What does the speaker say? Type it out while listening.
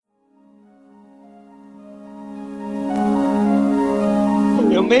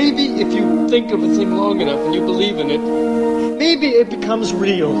maybe if you think of a thing long enough and you believe in it, maybe it becomes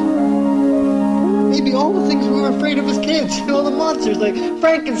real. Maybe all the things we were afraid of as kids, all the monsters like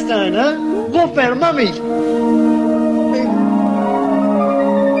Frankenstein, huh? Wolfman, Mummy.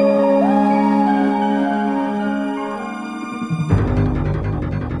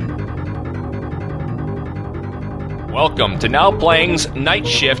 Welcome to Now Playing's Night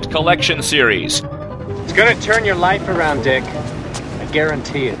Shift Collection Series. It's gonna turn your life around, Dick. I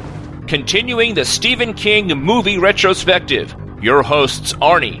guarantee it. Continuing the Stephen King movie retrospective, your hosts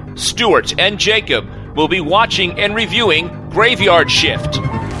Arnie, Stuart, and Jacob will be watching and reviewing Graveyard Shift.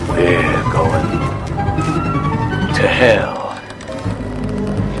 We're going to hell.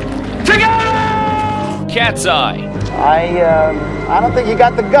 Together! Cat's Eye. I don't think you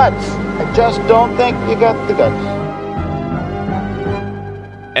got the guts. I just don't think you got the guts.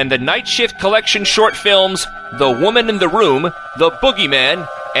 And the Night Shift Collection short films The Woman in the Room, The Boogeyman,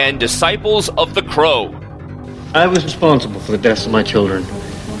 and Disciples of the Crow. I was responsible for the deaths of my children.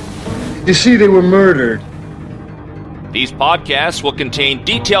 You see, they were murdered. These podcasts will contain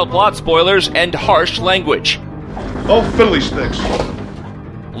detailed plot spoilers and harsh language. Oh, fiddly sticks.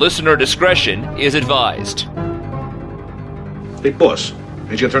 Listener discretion is advised. Hey, boss,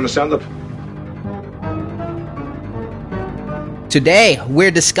 ain't you gonna turn the sound up? Today,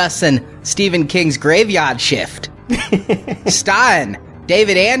 we're discussing Stephen King's Graveyard Shift. Starring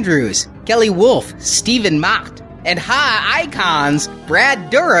David Andrews, Kelly Wolfe, Stephen Mott, and icons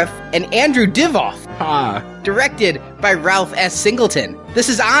Brad Dourif and Andrew Divoff. Directed by Ralph S. Singleton. This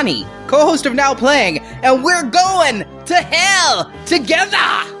is Ani, co-host of Now Playing, and we're going to hell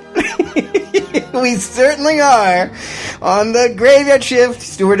together! We certainly are. On the Graveyard Shift,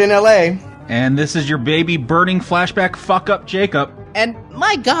 Stuart in L.A. And this is your baby burning flashback fuck-up Jacob. And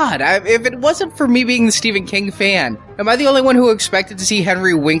my God, if it wasn't for me being the Stephen King fan, am I the only one who expected to see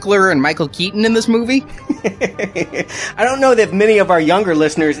Henry Winkler and Michael Keaton in this movie? I don't know that many of our younger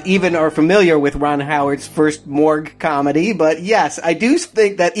listeners even are familiar with Ron Howard's first morgue comedy, but yes, I do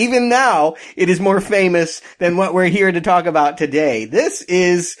think that even now it is more famous than what we're here to talk about today. This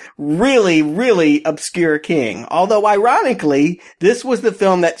is really, really obscure King. Although ironically, this was the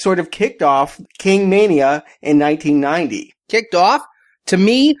film that sort of kicked off King Mania in 1990. Kicked off? To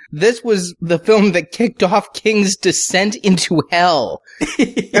me, this was the film that kicked off King's descent into hell.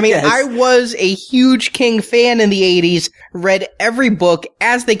 I mean, Yes. I was a huge King fan in the 80s, read every book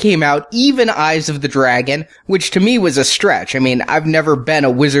as they came out, even Eyes of the Dragon, which to me was a stretch. I mean, I've never been a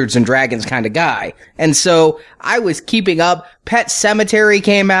Wizards and Dragons kind of guy. And so I was keeping up. Pet Sematary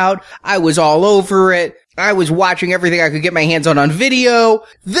came out. I was all over it. I was watching everything I could get my hands on video.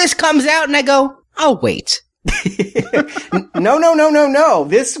 This comes out and I go, I'll wait. No.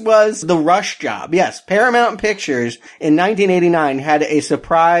 This was the rush job. Yes, Paramount Pictures in 1989 had a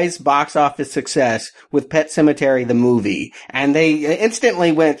surprise box office success with Pet Sematary the movie. And they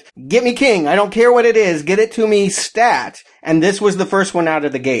instantly went, get me King. I don't care what it is. Get it to me stat. And this was the first one out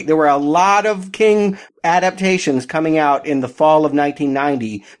of the gate. There were a lot of King adaptations coming out in the fall of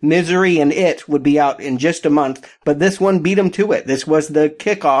 1990. Misery and It would be out in just a month, but this one beat them to it. This was the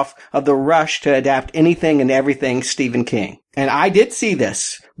kickoff of the rush to adapt anything and everything Stephen King. And I did see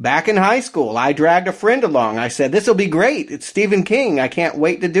this back in high school. I dragged a friend along. I said, this'll be great. It's Stephen King. I can't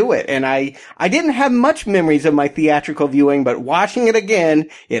wait to do it. And I didn't have much memories of my theatrical viewing, but watching it again,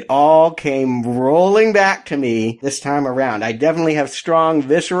 it all came rolling back to me this time around. I definitely have strong,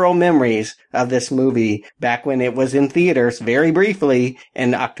 visceral memories of this movie back when it was in theaters very briefly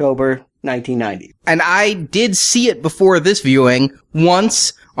in October 1990. And I did see it before this viewing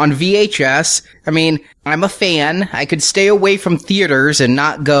once on VHS. I mean, I'm a fan. I could stay away from theaters and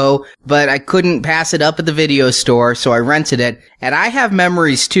not go, but I couldn't pass it up at the video store, so I rented it. And I have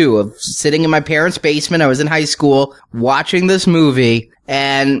memories, too, of sitting in my parents' basement. I was in high school watching this movie,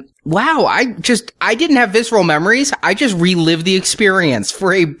 and wow, I didn't have visceral memories. I just relived the experience.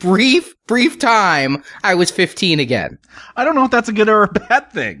 For a brief time, I was 15 again. I don't know if that's a good or a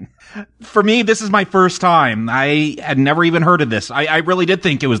bad thing. For me, this is my first time. I had never even heard of this. I really did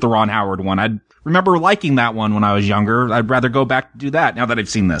think it was the Ron Howard one. I remember liking that one when I was younger. I'd rather go back to do that now that I've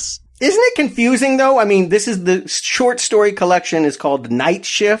seen this. Isn't it confusing, though? I mean, this is the short story collection is called Night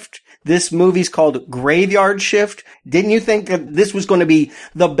Shift. This movie's called Graveyard Shift. Didn't you think that this was going to be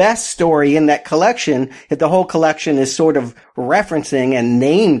the best story in that collection, if the whole collection is sort of referencing and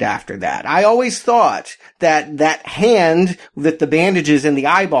named after that. I always thought that that hand with the bandages and the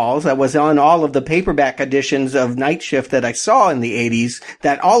eyeballs that was on all of the paperback editions of Night Shift that I saw in the 80s,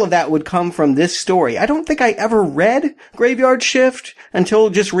 that all of that would come from this story. I don't think I ever read Graveyard Shift until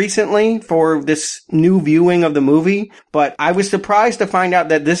just recently for this new viewing of the movie, but I was surprised to find out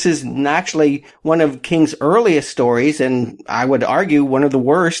that this is actually one of King's earliest stories, and I would argue one of the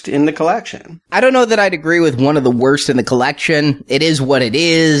worst in the collection. I don't know that I'd agree with one of the worst in the collection. It is what it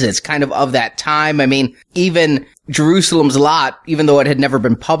is. It's kind of that time. I mean, even Jerusalem's Lot, even though it had never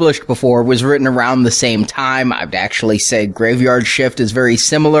been published before, was written around the same time. I'd actually say Graveyard Shift is very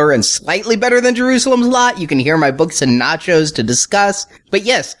similar and slightly better than Jerusalem's Lot. You can hear my books and nachos to discuss. But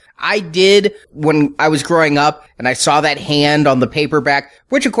yes, I did when I was growing up and I saw that hand on the paperback,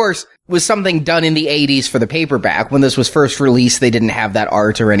 which of course was something done in the 80s for the paperback. When this was first released, they didn't have that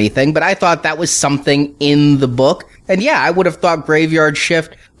art or anything, but I thought that was something in the book. And yeah, I would have thought Graveyard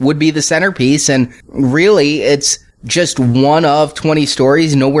Shift would be the centerpiece, and really it's just one of 20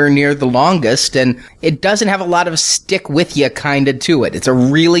 stories, nowhere near the longest, and it doesn't have a lot of stick with you kinda to it. It's a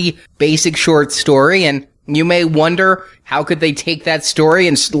really basic short story, and you may wonder, how could they take that story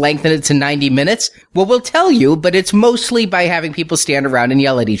and lengthen it to 90 minutes? Well, we'll tell you, but it's mostly by having people stand around and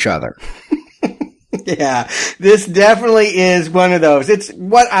yell at each other. Yeah, this definitely is one of those. It's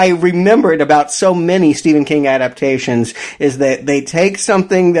what I remembered about so many Stephen King adaptations is that they take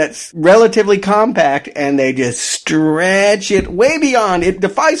something that's relatively compact and they just stretch it way beyond. It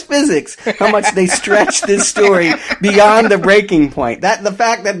defies physics how much they stretch this story beyond the breaking point. The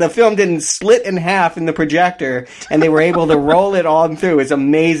fact that the film didn't split in half in the projector and they were able to roll it on through is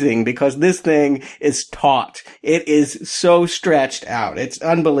amazing, because this thing is taut. It is so stretched out. It's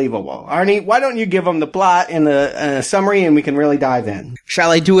unbelievable. Arnie, why don't you give them the plot in the summary and we can really dive in. Shall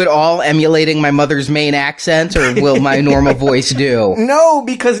I do it all emulating my mother's Maine accent, or will my normal voice do? No,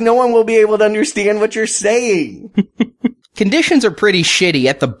 because no one will be able to understand what you're saying. Conditions are pretty shitty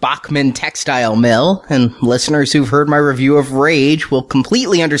at the Bachman Textile Mill, and listeners who've heard my review of Rage will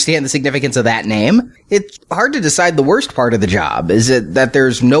completely understand the significance of that name. It's hard to decide the worst part of the job. Is it that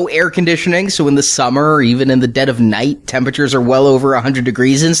there's no air conditioning, so in the summer or even in the dead of night, temperatures are well over 100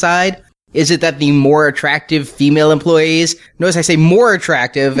 degrees inside? Is it that the more attractive female employees, notice I say more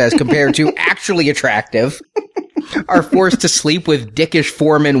attractive as compared to actually attractive, are forced to sleep with dickish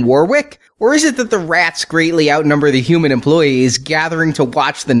foreman Warwick? Or is it that the rats greatly outnumber the human employees gathering to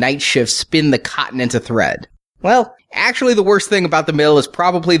watch the night shift spin the cotton into thread? Well, actually the worst thing about the mill is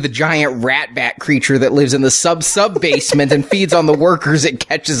probably the giant rat bat creature that lives in the sub-basement and feeds on the workers it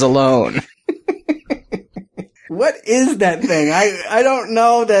catches alone. What is that thing? I don't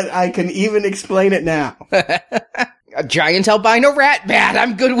know that I can even explain it now. A giant albino rat bat.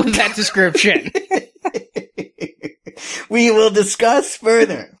 I'm good with that description. We will discuss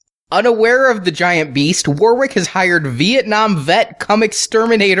further. Unaware of the giant beast, Warwick has hired Vietnam vet cum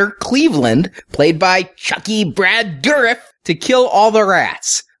exterminator Cleveland, played by Chucky Brad Dourif, to kill all the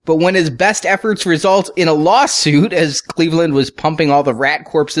rats. But when his best efforts result in a lawsuit, as Cleveland was pumping all the rat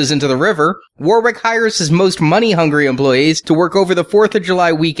corpses into the river, Warwick hires his most money-hungry employees to work over the 4th of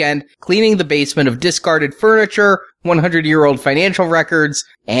July weekend, cleaning the basement of discarded furniture, 100-year-old financial records,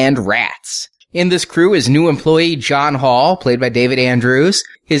 and rats. In this crew is new employee John Hall, played by David Andrews,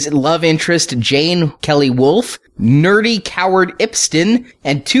 his love interest Jane Kelly Wolfe, nerdy coward Ipston,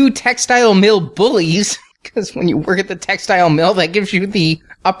 and 2 textile mill bullies, because when you work at the textile mill, that gives you the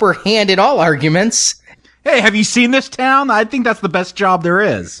upper hand in all arguments. Hey, have you seen this town? I think that's the best job there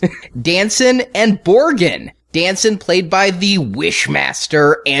is. Danson and Borgin. Danson played by the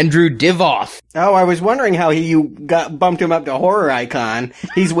Wishmaster Andrew Divoff. Oh, I was wondering how you bumped him up to horror icon.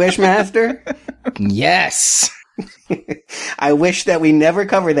 He's Wishmaster? Yes. I wish that we never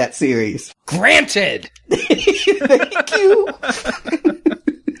cover that series. Granted. Thank you.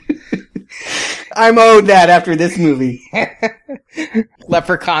 I'm owed that after this movie.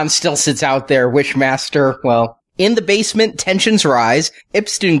 Leprechaun still sits out there, Wishmaster. Well, in the basement, tensions rise,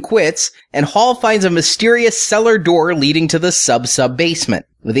 Ipston quits, and Hall finds a mysterious cellar door leading to the sub-basement.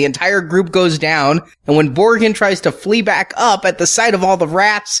 The entire group goes down, and when Borgin tries to flee back up at the sight of all the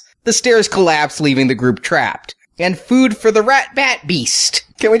rats, the stairs collapse, leaving the group trapped. And food for the rat bat beast.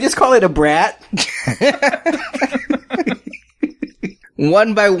 Can we just call it a brat?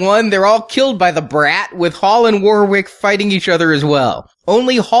 One by one, they're all killed by the brat, with Hall and Warwick fighting each other as well.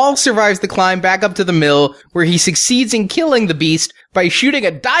 Only Hall survives the climb back up to the mill, where he succeeds in killing the beast by shooting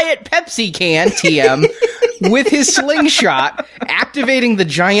a Diet Pepsi can, TM, with his slingshot, activating the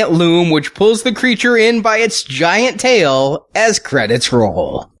giant loom, which pulls the creature in by its giant tail as credits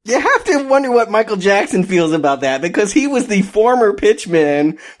roll. You have to wonder what Michael Jackson feels about that, because he was the former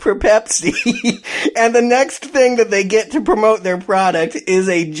pitchman for Pepsi, and the next thing that they get to promote their product is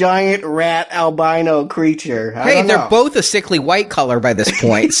a giant rat albino creature. Hey, they're both a sickly white color by this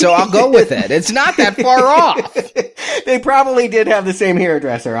point, so I'll go with it. It's not that far off. They probably did have the same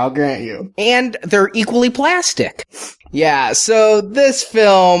hairdresser, I'll grant you. And they're equally plastic. Yeah, so this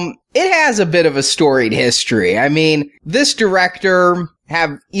film, it has a bit of a storied history. I mean, this director...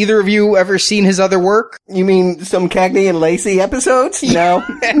 Have either of you ever seen his other work? You mean some Cagney and Lacey episodes? No,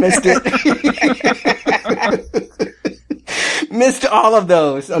 missed it. Missed all of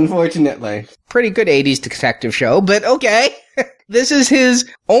those, unfortunately. Pretty good 80s detective show, but okay. This is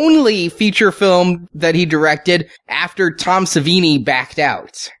his only feature film that he directed after Tom Savini backed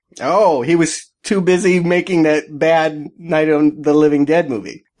out. Oh, he was too busy making that bad Night of the Living Dead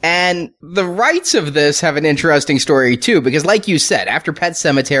movie. And the rights of this have an interesting story too, because like you said, after Pet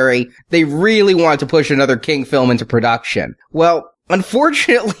Sematary, they really wanted to push another King film into production. Well,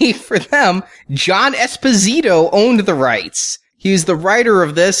 unfortunately for them, John Esposito owned the rights. He's the writer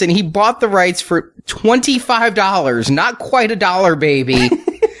of this, and he bought the rights for $25, not quite $1, baby.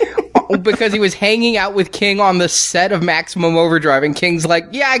 Because he was hanging out with King on the set of Maximum Overdrive, and King's like,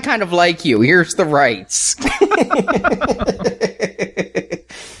 yeah, I kind of like you. Here's the rights.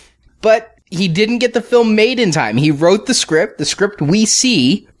 But he didn't get the film made in time. He wrote the script we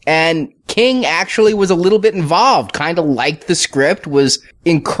see, and King actually was a little bit involved, kind of liked the script, was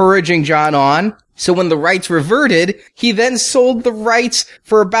encouraging John on. So when the rights reverted, he then sold the rights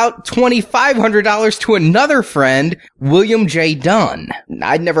for about $2,500 to another friend, William J. Dunn.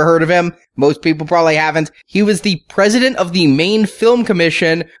 I'd never heard of him. Most people probably haven't. He was the president of the Maine Film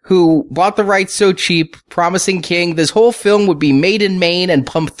Commission who bought the rights so cheap, promising King this whole film would be made in Maine and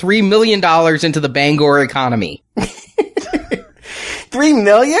pump $3 million into the Bangor economy. $3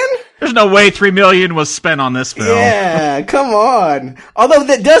 million? There's no way $3 million was spent on this film. Yeah, come on. Although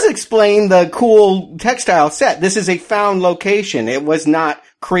that does explain the cool textile set. This is a found location. It was not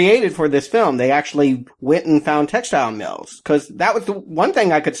created for this film. They actually went and found textile mills. Because that was the one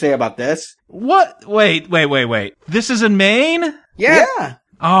thing I could say about this. What? Wait. This is in Maine? Yeah.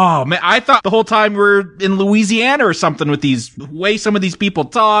 Oh, man, I thought the whole time we were in Louisiana or something with these way some of these people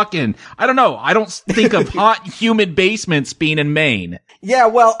talk, and I don't know. I don't think of hot, humid basements being in Maine. Yeah,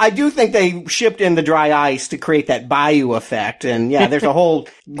 well, I do think they shipped in the dry ice to create that bayou effect, and yeah, there's a whole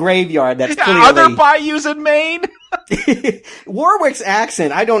graveyard that's clearly... Other bayous in Maine? Warwick's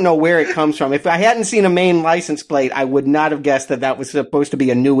accent, I don't know where it comes from. If I hadn't seen a Maine license plate, I would not have guessed that was supposed to be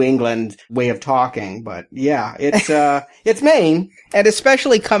a New England way of talking. But yeah, it's Maine. And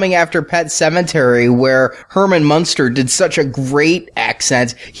especially coming after Pet Sematary, where Herman Munster did such a great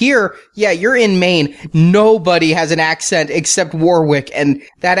accent. Here, yeah, you're in Maine. Nobody has an accent except Warwick. And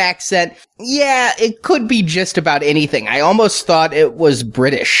that accent, yeah, it could be just about anything. I almost thought it was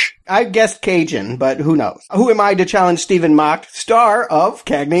British. I guessed Cajun, but who knows? Who am I to challenge Stephen Mock, star of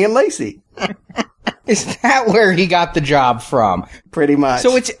Cagney and Lacey? Is that where he got the job from? Pretty much.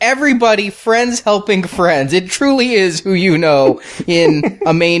 So it's everybody, friends helping friends. It truly is who you know in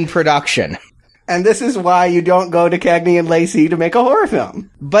a Maine production. And this is why you don't go to Cagney and Lacey to make a horror film.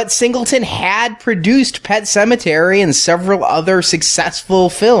 But Singleton had produced Pet Sematary and several other successful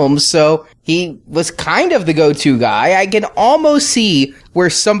films, so he was kind of the go-to guy. I can almost see where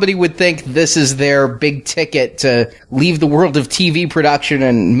somebody would think this is their big ticket to leave the world of TV production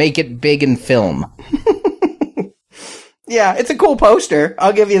and make it big in film. Yeah, it's a cool poster.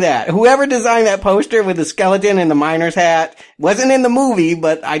 I'll give you that. Whoever designed that poster with the skeleton and the miner's hat wasn't in the movie,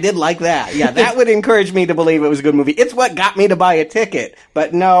 but I did like that. Yeah, that would encourage me to believe it was a good movie. It's what got me to buy a ticket.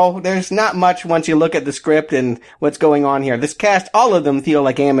 But no, there's not much once you look at the script and what's going on here. This cast, all of them feel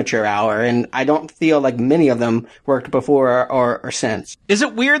like amateur hour, and I don't feel like many of them worked before or since. Is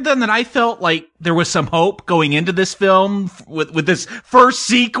it weird then that I felt like there was some hope going into this film with this first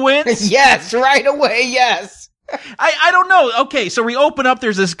sequence? Yes, right away, yes. I don't know. Okay, so we open up,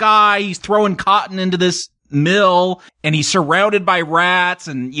 there's this guy, he's throwing cotton into this mill, and he's surrounded by rats,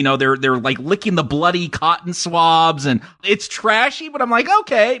 and, you know, they're like licking the bloody cotton swabs, and it's trashy, but I'm like,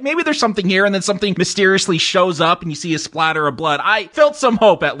 okay, maybe there's something here, and then something mysteriously shows up, and you see a splatter of blood. I felt some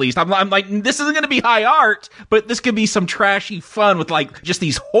hope, at least. I'm like, this isn't gonna be high art, but this could be some trashy fun with, like, just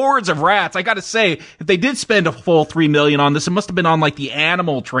these hordes of rats. I gotta say, if they did spend a full $3 million on this, it must have been on, like, the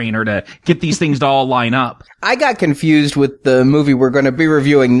Animal Trainer to get these things to all line up. I got confused with the movie we're going to be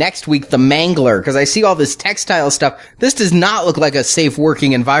reviewing next week, The Mangler, because I see all this textile stuff this does not look like a safe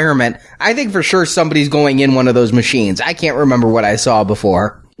working environment. I think for sure somebody's going in one of those machines. I can't remember what I saw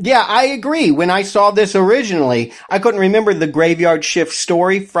before. Yeah, I agree. When I saw this originally, I couldn't remember the Graveyard Shift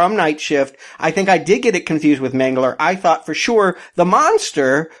story from Night Shift. I think I did get it confused with Mangler. I thought for sure the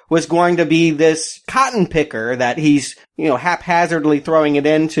monster was going to be this cotton picker that he's, haphazardly throwing it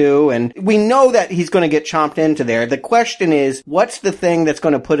into, and we know that he's going to get chomped into there. The question is, what's the thing that's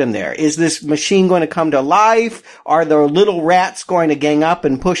going to put him there? Is this machine going to come to life? Are the little rats going to gang up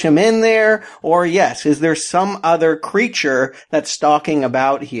and push him in there? Or yes, is there some other creature that's stalking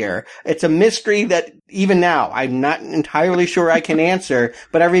about here? It's a mystery that even now I'm not entirely sure I can answer,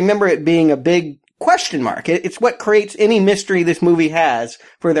 but I remember it being a big question mark. It's what creates any mystery this movie has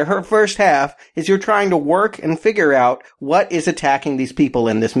for her first half, is you're trying to work and figure out what is attacking these people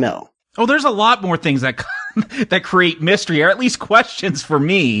in this mill. Oh, there's a lot more things that that create mystery, or at least questions for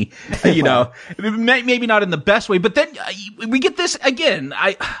me, maybe not in the best way, but then we get this again.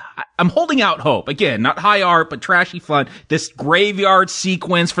 I'm holding out hope. Again, not high art, but trashy fun. This graveyard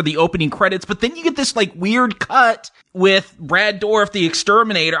sequence for the opening credits, but then you get this weird cut with Brad Dourif, the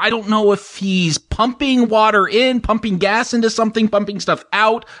exterminator. I don't know if he's pumping water in, pumping gas into something, pumping stuff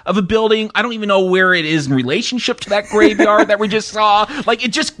out of a building. I don't even know where it is in relationship to that graveyard that we just saw. It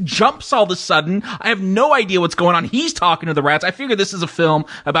just jumps all of a sudden. I have no idea what's going on. He's talking to the rats. I figure this is a film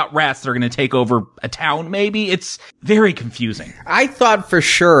about rats that are going to take over a town, maybe. It's very confusing. I thought for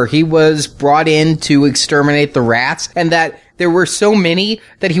sure he was brought in to exterminate the rats, and that there were so many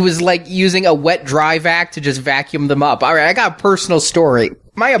that he was using a wet dry vac to just vacuum them up. All right, I got a personal story.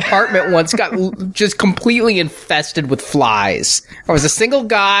 My apartment once got just completely infested with flies. I was a single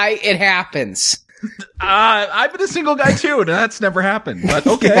guy. It happens. I've been a single guy too, and that's never happened, but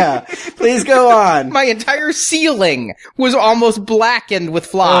okay. Yeah, please go on. My entire ceiling was almost blackened with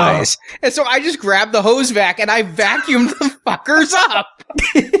flies. And so I just grabbed the hose vac and I vacuumed the fuckers up.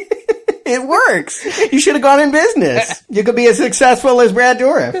 It works. You should have gone in business. You could be as successful as Brad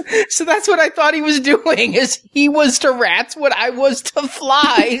Dourif. So that's what I thought he was doing, is he was to rats what I was to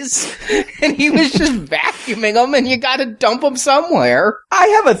flies. And he was just vacuuming them, and you gotta dump them somewhere. I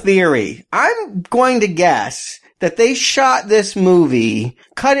have a theory. I'm going to guess that they shot this movie,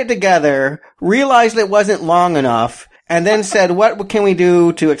 cut it together, realized it wasn't long enough, and then said, what can we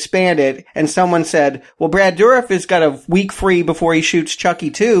do to expand it? And someone said, well, Brad Dourif has got a week free before he shoots Chucky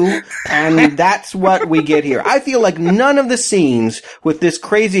 2, and that's what we get here. I feel like none of the scenes with this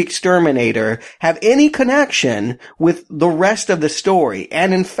crazy exterminator have any connection with the rest of the story.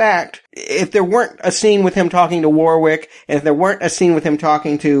 And in fact, if there weren't a scene with him talking to Warwick, and if there weren't a scene with him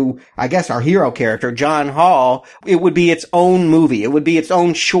talking to, I guess, our hero character, John Hall, it would be its own movie. It would be its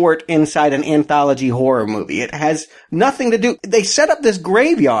own short inside an anthology horror movie. It has nothing to do. They set up this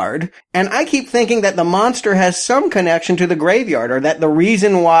graveyard, and I keep thinking that the monster has some connection to the graveyard, or that the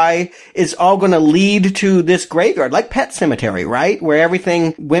reason why is all going to lead to this graveyard, like Pet Sematary, right? Where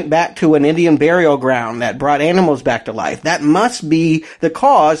everything went back to an Indian burial ground that brought animals back to life. That must be the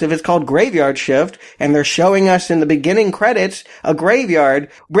cause if it's called Graveyard Shift, and they're showing us in the beginning credits a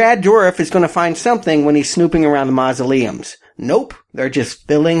graveyard. Brad Dourif is going to find something when he's snooping around the mausoleums. Nope, they're just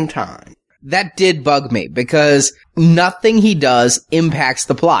filling time. That did bug me, because nothing he does impacts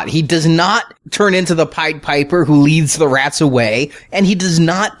the plot. He does not turn into the Pied Piper who leads the rats away, and he does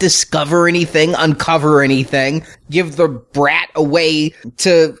not discover anything, uncover anything, give the brat away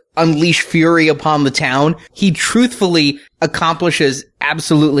to unleash fury upon the town. He truthfully accomplishes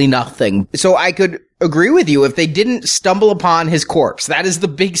absolutely nothing. So I could agree with you if they didn't stumble upon his corpse. That is the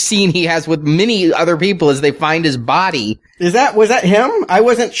big scene he has with many other people as they find his body. Was that him? I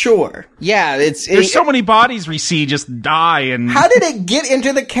wasn't sure. Yeah, there's so many bodies we see just die, and how did it get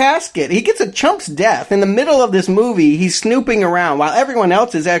into the casket? He gets a chump's death in the middle of this movie. He's snooping around while everyone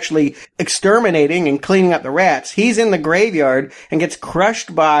else is actually exterminating and cleaning up the rats. He's in the graveyard and gets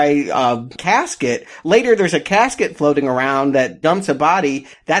crushed by a casket. Later, there's a casket floating around that dumps a body.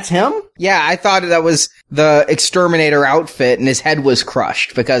 That's him? Yeah, I thought that was the exterminator outfit, and his head was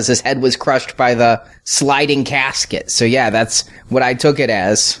crushed because his head was crushed by the sliding casket. So yeah, that's what I took it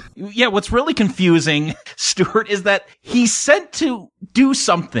as. Yeah, what's really confusing, Stuart, is that he's sent to do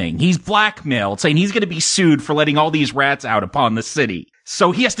something. He's blackmailed, saying he's going to be sued for letting all these rats out upon the city.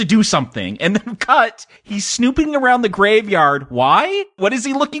 So he has to do something. And then cut, he's snooping around the graveyard. Why? What is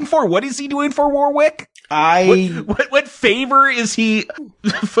he looking for? What is he doing for Warwick? What favor is he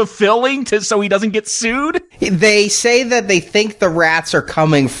fulfilling so he doesn't get sued? They say that they think the rats are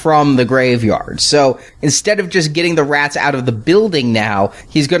coming from the graveyard. So instead of just getting the rats out of the building now,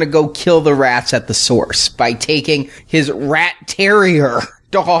 he's going to go kill the rats at the source by taking his rat terrier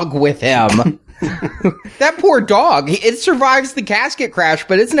dog with him. That poor dog. It survives the casket crash,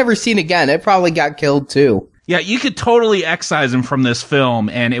 but it's never seen again. It probably got killed too. Yeah, you could totally excise him from this film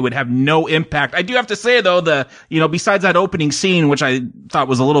and it would have no impact. I do have to say though, besides that opening scene, which I thought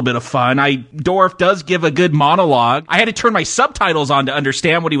was a little bit of fun, Dorff does give a good monologue. I had to turn my subtitles on to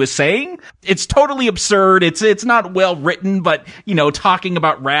understand what he was saying. It's totally absurd. It's not well written, but talking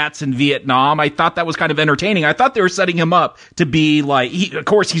about rats in Vietnam, I thought that was kind of entertaining. I thought they were setting him up to be like, of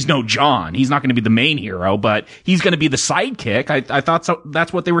course he's no John. He's not going to be the main hero, but he's going to be the sidekick. I thought so.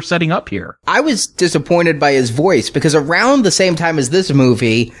 That's what they were setting up here. I was disappointed by his voice because around the same time as this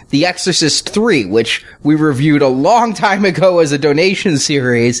movie, The Exorcist 3, which we reviewed a long time ago as a donation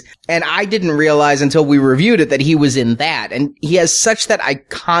series, and I didn't realize until we reviewed it that he was in that. And he has such that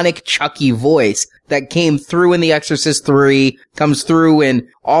iconic Chucky voice that came through in The Exorcist 3, comes through in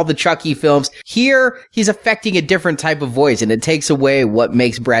all the Chucky films. Here, he's affecting a different type of voice, and it takes away what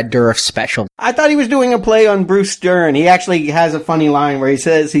makes Brad Dourif special. I thought he was doing a play on Bruce Dern. He actually has a funny line where he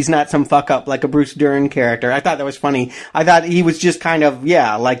says he's not some fuck up like a Bruce Dern character. I thought that was funny. I thought he was just kind of,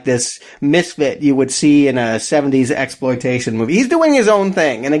 like this misfit you would see in a 70s exploitation movie. He's doing his own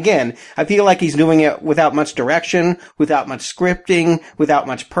thing. And again, I feel like he's doing it without much direction, without much scripting, without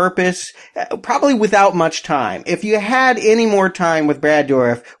much purpose, probably without much time. If you had any more time with Brad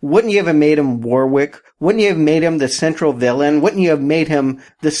Dourif, wouldn't you have made him Warwick? Wouldn't you have made him the central villain? Wouldn't you have made him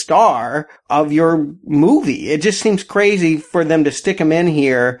the star of your movie? It just seems crazy for them to stick him in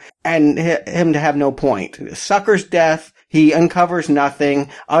here and him to have no point. Sucker's death, he uncovers nothing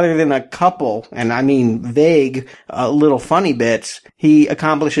other than a couple, and I mean vague, little funny bits. He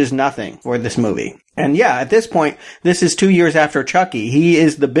accomplishes nothing for this movie. And at this point, this is 2 years after Chucky. He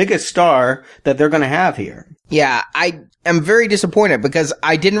is the biggest star that they're going to have here. Yeah, I am very disappointed because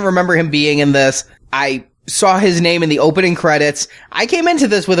I didn't remember him being in this. I saw his name in the opening credits. I came into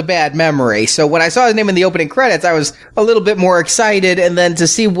this with a bad memory, so when I saw his name in the opening credits, I was a little bit more excited, and then to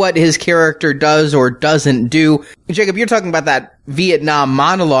see what his character does or doesn't do. Jacob, you're talking about that Vietnam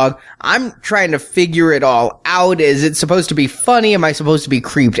monologue. I'm trying to figure it all out. Is it supposed to be funny? Am I supposed to be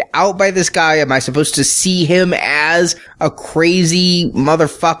creeped out by this guy? Am I supposed to see him as a crazy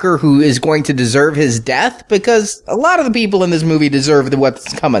motherfucker who is going to deserve his death? Because a lot of the people in this movie deserve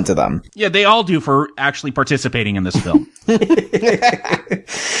what's coming to them. Yeah, they all do for actually participating in this film.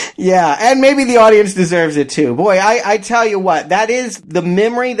 Yeah, and maybe the audience deserves it too. Boy, I tell you what, that is the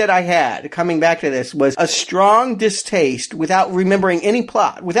memory that I had coming back to this was a strong distaste without remembering any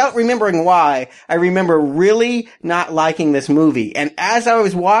plot, without remembering why. I remember really not liking this movie. And as I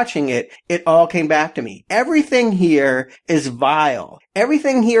was watching it, it all came back to me. Everything here is vile.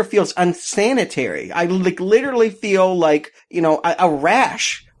 Everything here feels unsanitary. I literally feel like, a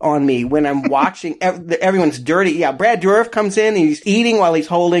rash on me when I'm watching. Everyone's dirty. Yeah, Brad Dourif comes in and he's eating while he's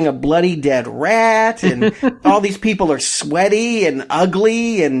holding a bloody dead rat, and all these people are sweaty and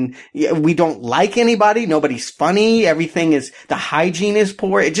ugly, and we don't like anybody. Nobody's funny. The hygiene is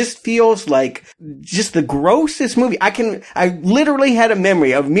poor. It just feels like just the grossest movie. I literally had a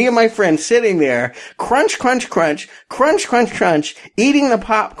memory of me and my friend sitting there, crunch, crunch, crunch, crunch, crunch, crunch, eating the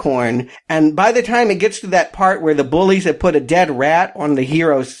popcorn, and by the time it gets to that part where the bullies have put a dead rat on the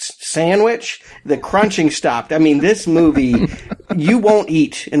hero's sandwich, the crunching stopped. I mean, this movie, you won't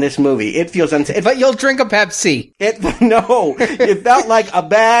eat in this movie. It feels unsafe. But you'll drink a Pepsi. No, it felt like a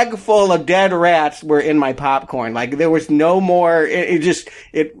bag full of dead rats were in my popcorn. Like there was no more.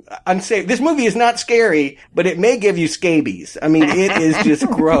 It unsafe. This movie is not scary, but it may give you scabies. I mean, it is just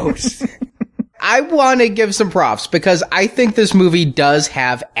gross. I want to give some props because I think this movie does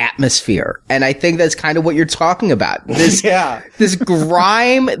have atmosphere. And I think that's kind of what you're talking about. This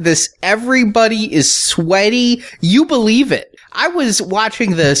grime, everybody is sweaty. You believe it. I was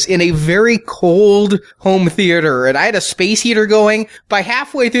watching this in a very cold home theater and I had a space heater going. By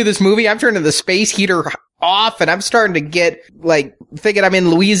halfway through this movie, I'm turning the space heater off and I'm starting to get thinking I'm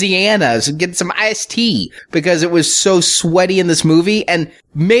in Louisiana, so get some iced tea because it was so sweaty in this movie. And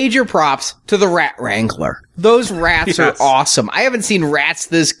major props to the Rat Wrangler. Those rats are awesome. I haven't seen rats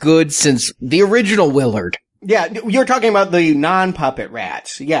this good since the original Willard. Yeah, you're talking about the non-puppet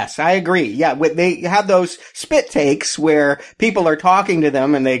rats. Yes, I agree. Yeah, they have those spit takes where people are talking to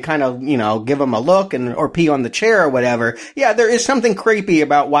them and they kind of, give them a look or pee on the chair or whatever. Yeah, there is something creepy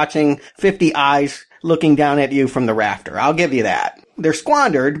about watching 50 eyes looking down at you from the rafter. I'll give you that. They're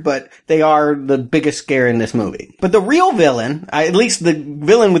squandered, but they are the biggest scare in this movie. But the real villain, at least the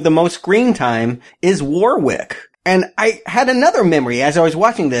villain with the most screen time, is Warwick. And I had another memory as I was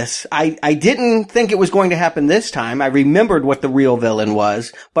watching this. I didn't think it was going to happen this time. I remembered what the real villain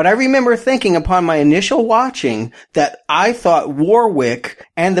was, but I remember thinking upon my initial watching that I thought Warwick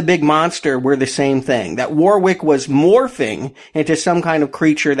and the big monster were the same thing. That Warwick was morphing into some kind of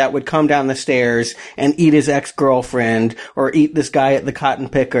creature that would come down the stairs and eat his ex-girlfriend or eat this guy at the cotton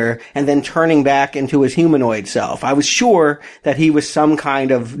picker and then turning back into his humanoid self. I was sure that he was some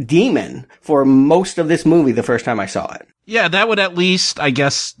kind of demon for most of this movie the first time I saw it. Yeah, that would at least, I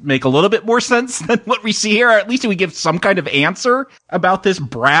guess, make a little bit more sense than what we see here. Or at least we give some kind of answer about this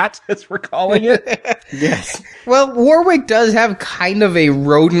brat, as we're calling it. Yes. Well, Warwick does have kind of a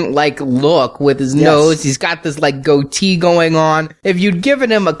rodent-like look with his nose. He's got this, like, goatee going on. If you'd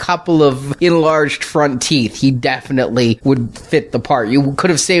given him a couple of enlarged front teeth, he definitely would fit the part. You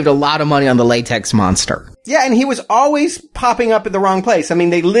could have saved a lot of money on the latex monster. Yeah, and he was always popping up at the wrong place. I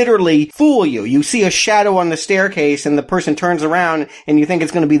mean, they literally fool you. You see a shadow on the staircase and the person turns around and you think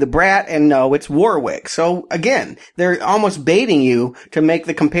it's going to be the brat, and no, it's Warwick. So again, they're almost baiting you to make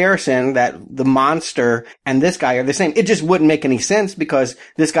the comparison that the monster and this guy are the same. It just wouldn't make any sense because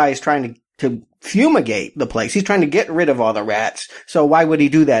this guy is trying to fumigate the place. He's trying to get rid of all the rats. So why would he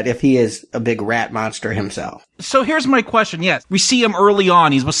do that if he is a big rat monster himself? So here's my question. Yes, we see him early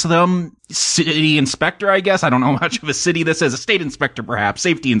on. He's with some city inspector, I guess. I don't know how much of a city this is. A state inspector, perhaps.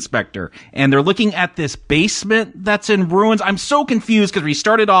 Safety inspector. And they're looking at this basement that's in ruins. I'm so confused because we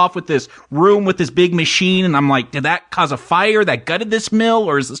started off with this room with this big machine. And I'm like, did that cause a fire that gutted this mill?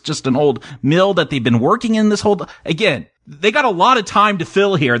 Or is this just an old mill that they've been working in this whole... Again, they got a lot of time to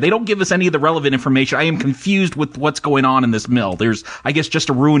fill here. They don't give us any of the relevant information. I am confused with what's going on in this mill. There's, I guess, just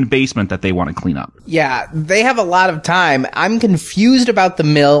a ruined basement that they want to clean up. Yeah, they have a lot of time. I'm confused about the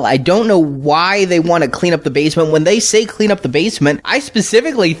mill. I don't know why they want to clean up the basement. When they say clean up the basement, I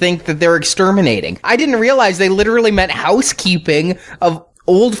specifically think that they're exterminating. I didn't realize they literally meant housekeeping of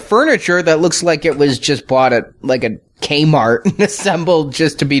old furniture that looks like it was just bought at like a Kmart and assembled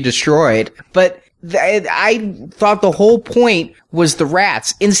just to be destroyed. But I thought the whole point was the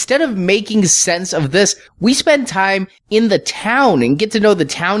rats. Instead of making sense of this, we spend time in the town and get to know the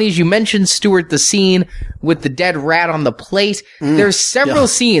townies. You mentioned, Stuart, the scene with the dead rat on the plate. There's several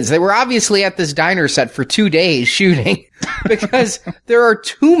scenes. They were obviously at this diner set for 2 days shooting because there are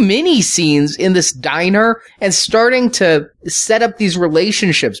too many scenes in this diner and starting to set up these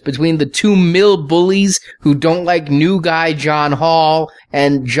relationships between the two mill bullies who don't like new guy John Hall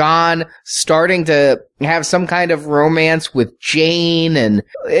and John starting to have some kind of romance with Jane, and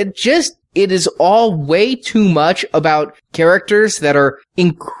it is all way too much about characters that are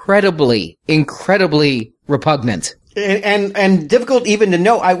incredibly repugnant. And difficult even to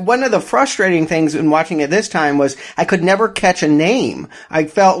know. One of the frustrating things in watching it this time was I could never catch a name. I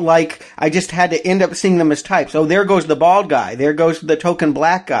felt like I just had to end up seeing them as types. Oh, there goes the bald guy. There goes the token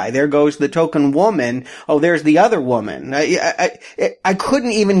black guy. There goes the token woman. Oh, there's the other woman. I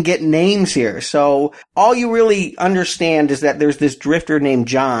couldn't even get names here. So all you really understand is that there's this drifter named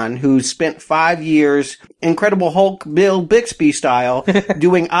John who spent 5 years, Incredible Hulk Bill Bixby style,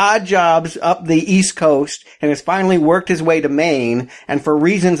 doing odd jobs up the East Coast and has finally worked his way to Maine, and for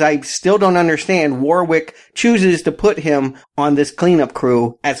reasons I still don't understand, Warwick chooses to put him on this cleanup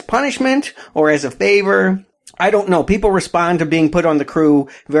crew as punishment or as a favor. I don't know. People respond to being put on the crew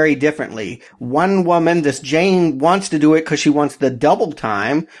very differently. One woman, this Jane, wants to do it because she wants the double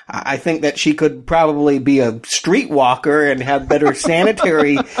time. I think that she could probably be a streetwalker and have better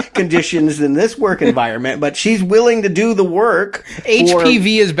sanitary conditions than this work environment, but she's willing to do the work.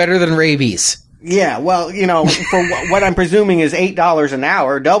 HPV is better than rabies. Yeah, well, you know, for what I'm presuming is $8 an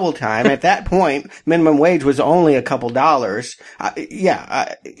hour, double time. At that point, minimum wage was only a couple dollars.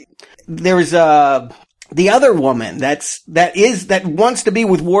 There's the other woman that wants to be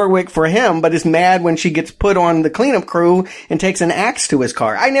with Warwick for him, but is mad when she gets put on the cleanup crew and takes an axe to his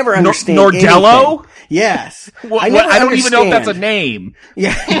car. I never understand Nordello? Anything. Yes. I don't even know if that's a name.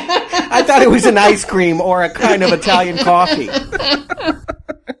 Yeah. I thought it was an ice cream or a kind of Italian coffee.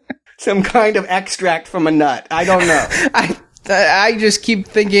 Some kind of extract from a nut. I don't know. I just keep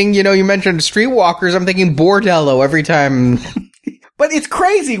thinking, you know, you mentioned streetwalkers. I'm thinking Bordello every time. But it's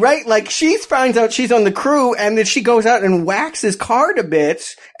crazy, right? Like, she finds out she's on the crew, and then she goes out and whacks his car to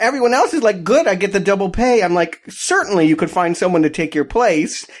bits. Everyone else is like, good, I get the double pay. I'm like, certainly you could find someone to take your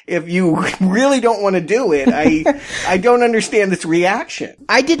place if you really don't want to do it. I don't understand this reaction.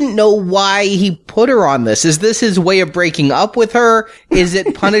 I didn't know why he put her on this. Is this his way of breaking up with her? Is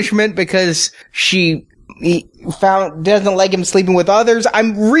it punishment because she he doesn't like him sleeping with others.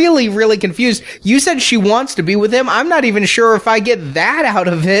 I'm really, really confused. You said she wants to be with him. I'm not even sure if I get that out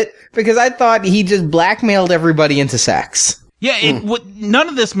of it, because I thought he just blackmailed everybody into sex. Yeah, none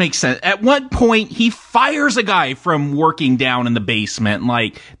of this makes sense. At one point, he fires a guy from working down in the basement.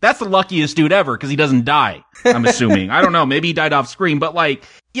 Like, that's the luckiest dude ever, because he doesn't die, I'm assuming. I don't know, maybe he died off screen, but like,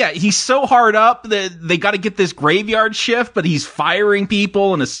 yeah, he's so hard up that they got to get this graveyard shift, but he's firing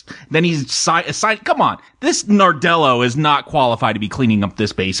people, and then he's assigned. Come on, this Nardello is not qualified to be cleaning up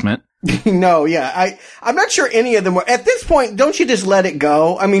this basement. No, yeah, I'm not sure any of them were. At this point, don't you just let it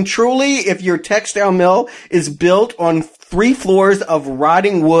go? I mean, truly, if your textile mill is built on 3 floors of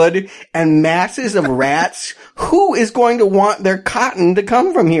rotting wood and masses of rats, who is going to want their cotton to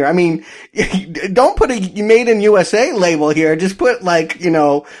come from here? I mean, don't put a made in USA label here. Just put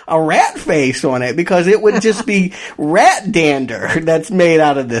a rat face on it, because it would just be rat dander that's made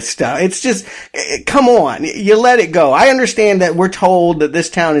out of this stuff. It's just, come on, you let it go. I understand that we're told that this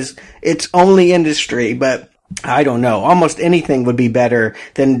town is its only industry, but I don't know. Almost anything would be better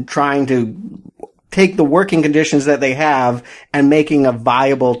than trying to take the working conditions that they have and making a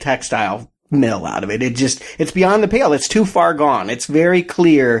viable textile mill out of it. It's beyond the pale. It's too far gone. It's very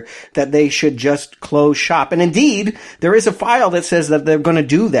clear that they should just close shop. And indeed, there is a file that says that they're going to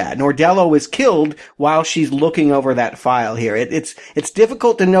do that. Nardello is killed while she's looking over that file here. It's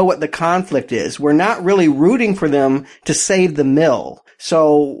difficult to know what the conflict is. We're not really rooting for them to save the mill.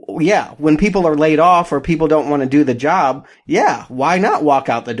 So, yeah, when people are laid off or people don't want to do the job, yeah, why not walk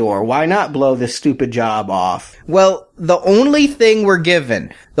out the door? Why not blow this stupid job off? Well, the only thing we're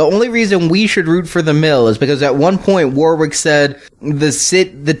given, the only reason we should root for the mill is because at one point Warwick said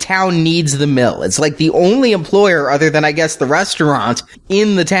the town needs the mill. It's like the only employer other than, I guess, the restaurant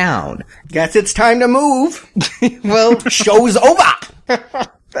in the town. Guess it's time to move. Well, show's over.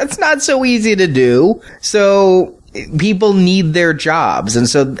 That's not so easy to do. So people need their jobs, and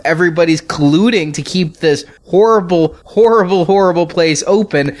so everybody's colluding to keep this horrible, horrible, horrible place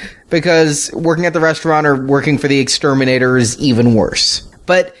open, because working at the restaurant or working for the exterminator is even worse.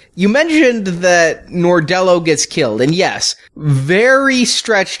 But you mentioned that Nardello gets killed, and yes, very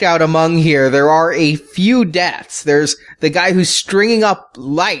stretched out among here, there are a few deaths. There's the guy who's stringing up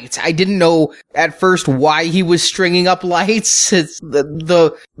lights. I didn't know at first why he was stringing up lights.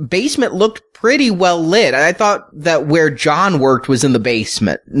 The basement looked pretty well lit. I thought that where John worked was in the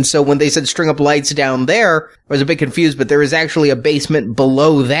basement. And so when they said string up lights down there, I was a bit confused, but there is actually a basement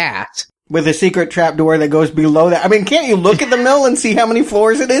below that. With a secret trapdoor that goes below that. I mean, can't you look at the mill and see how many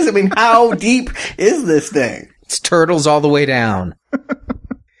floors it is? I mean, how deep is this thing? It's turtles all the way down.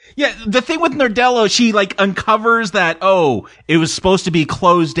 Yeah, the thing with Nardello, she uncovers that, it was supposed to be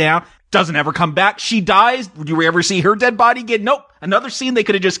closed down. Doesn't ever come back. She dies. Would you ever see her dead body again? Nope. Another scene they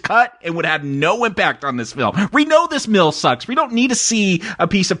could have just cut and would have no impact on this film. We know this mill sucks. We don't need to see a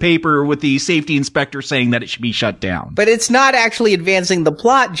piece of paper with the safety inspector saying that it should be shut down. But it's not actually advancing the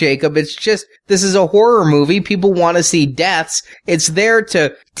plot, Jacob. It's just, this is a horror movie. People want to see deaths. It's there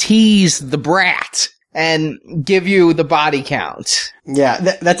to tease the brat and give you the body count.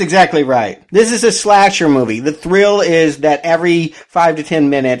 Yeah, that's exactly right. This is a slasher movie. The thrill is that every 5 to 10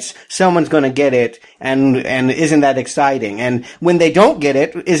 minutes, someone's going to get it, and isn't that exciting? And when they don't get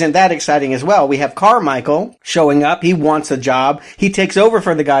it, isn't that exciting as well? We have Carmichael showing up. He wants a job. He takes over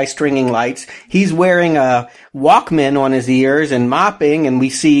for the guy stringing lights. He's wearing a Walkman on his ears and mopping, and we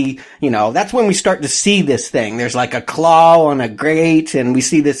see, that's when we start to see this thing. There's like a claw on a grate, and we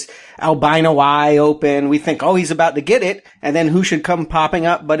see this albino eye open. We think, he's about to get it, and then who should come popping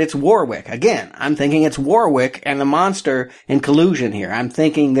up? But it's Warwick. Again, I'm thinking it's Warwick and the monster in collusion here. I'm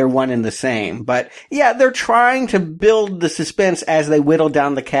thinking they're one and the same. But yeah, they're trying to build the suspense as they whittle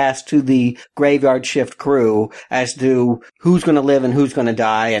down the cast to the graveyard shift crew as to who's going to live and who's going to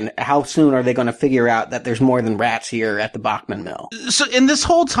die, and how soon are they going to figure out that there's more than rats here at the Bachman Mill. So in this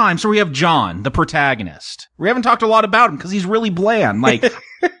whole time, we have John, the protagonist. We haven't talked a lot about him because he's really bland.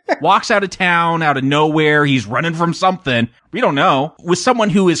 Walks out of town, out of nowhere. He's running from something. We don't know. With someone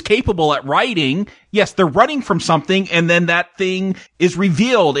who is capable at writing, yes, they're running from something, and then that thing is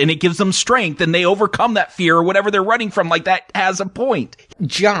revealed, and it gives them strength, and they overcome that fear or whatever they're running from. That has a point.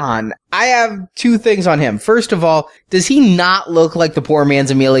 John, I have 2 things on him. First of all, does he not look like the poor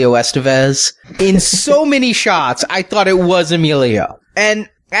man's Emilio Estevez? In so many shots, I thought it was Emilio. And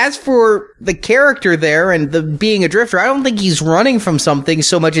as for the character there and the being a drifter, I don't think he's running from something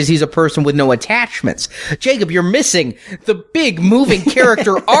so much as he's a person with no attachments. Jacob, you're missing the big moving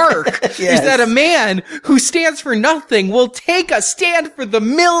character arc. Yes. Is that a man who stands for nothing will take a stand for the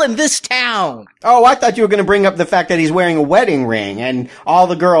mill in this town. Oh, I thought you were going to bring up the fact that he's wearing a wedding ring, and all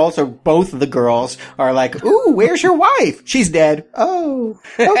the girls, or both of the girls, are like, ooh, where's your wife? She's dead. Oh,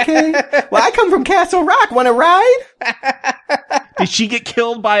 okay. Well, I come from Castle Rock. Want to ride? Did she get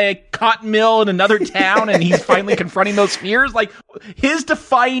killed by a cotton mill in another town and he's finally confronting those fears? Like, his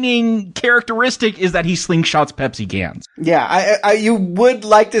defining characteristic is that he slingshots Pepsi cans. Yeah, you would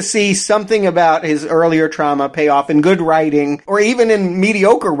like to see something about his earlier trauma pay off in good writing, or even in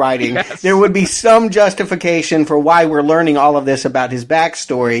mediocre writing. Yes. There would be some justification for why we're learning all of this about his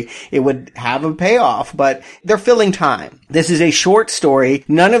backstory. It would have a payoff, but they're filling time. This is a short story.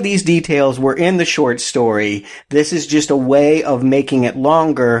 None of these details were in the short story. This is just a way of making it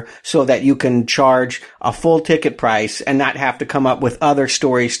longer so that you can charge a full ticket price and not have to come up with other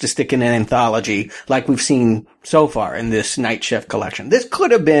stories to stick in an anthology like we've seen so far in this Night Shift collection. This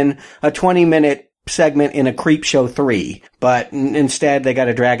could have been a 20-minute segment in a Creepshow 3, but instead they got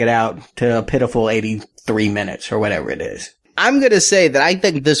to drag it out to a pitiful 83 minutes or whatever it is. I'm going to say that I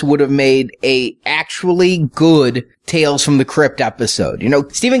think this would have made a actually good Tales from the Crypt episode. You know,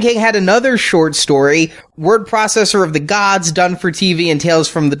 Stephen King had another short story, Word Processor of the Gods, done for TV, and Tales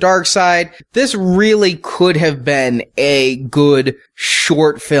from the Dark Side. This really could have been a good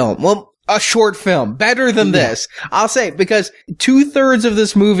short film. Well, a short film. Better than this. I'll say, because 2/3 of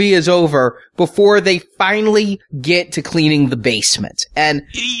this movie is over before they finally get to cleaning the basement. And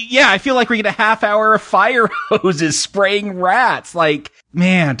yeah, I feel like we get a half hour of fire hoses spraying rats. Like,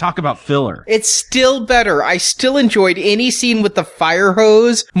 man, talk about filler. It's still better. I still enjoyed any scene with the fire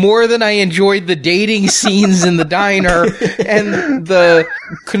hose more than I enjoyed the dating scenes in the diner and the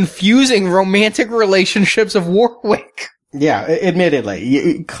confusing romantic relationships of Warwick. Yeah, admittedly.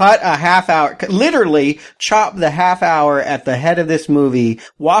 You cut a half hour, literally chop the half hour at the head of this movie,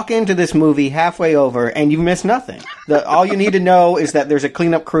 walk into this movie halfway over, and you've missed nothing. All you need to know is that there's a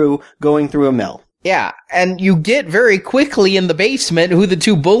cleanup crew going through a mill. Yeah, and you get very quickly in the basement who the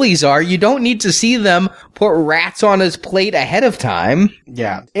two bullies are. You don't need to see them put rats on his plate ahead of time.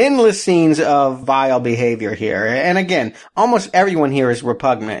 Yeah, endless scenes of vile behavior here. And again, almost everyone here is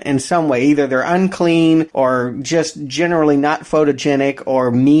repugnant in some way. Either they're unclean or just generally not photogenic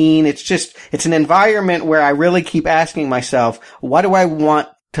or mean. It's an environment where I really keep asking myself, what do I want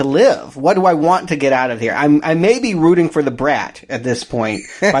to live? What do I want to get out of here? I may be rooting for the brat at this point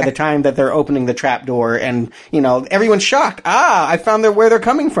by the time that they're opening the trap door and, you know, everyone's shocked. I found where they're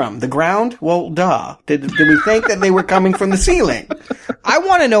coming from. The ground? Well, duh. Did we think that they were coming from the ceiling? I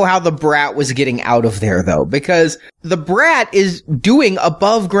want to know how the brat was getting out of there, though, because the brat is doing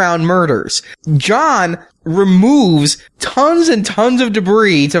above ground murders. John removes tons and tons of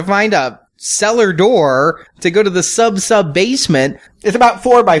debris to find a cellar door to go to the sub basement. It's about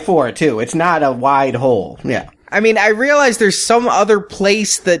 4x4 too. It's not a wide hole. Yeah. I mean, I realize there's some other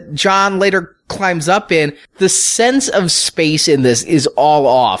place that John later climbs up in. The sense of space in this is all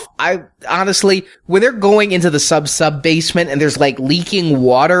off. I honestly, when they're going into the sub basement and there's like leaking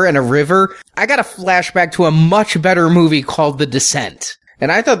water and a river, I got a flashback to a much better movie called The Descent.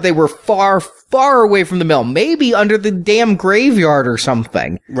 And I thought they were far away from the mill, maybe under the damn graveyard or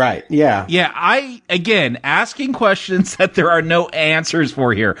something. Right, yeah. Yeah, again, asking questions that there are no answers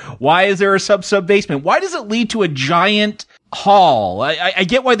for here. Why is there a sub basement? Why does it lead to a giant hall? I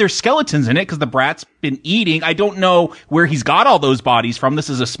get why there's skeletons in it, because the brat's been eating. I don't know where he's got all those bodies from. This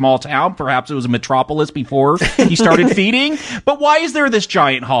is a small town. Perhaps it was a metropolis before he started feeding. But why is there this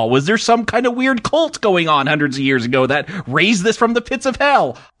giant hall? Was there some kind of weird cult going on hundreds of years ago that raised this from the pits of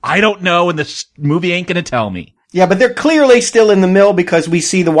hell? I don't know, and this movie ain't gonna tell me. Yeah, but they're clearly still in the mill because we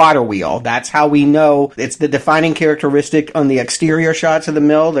see the water wheel. That's how we know it's the defining characteristic on the exterior shots of the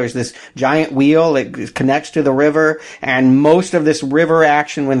mill. There's this giant wheel that connects to the river, and most of this river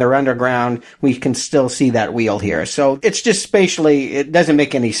action when they're underground, we can still see that wheel here. So it's just spatially, it doesn't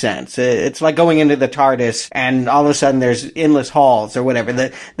make any sense. It's like going into the TARDIS and all of a sudden there's endless halls or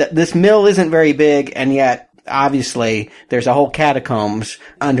whatever. This mill isn't very big, and yet obviously there's a whole catacombs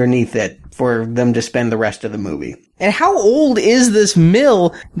underneath it for them to spend the rest of the movie. And how old is this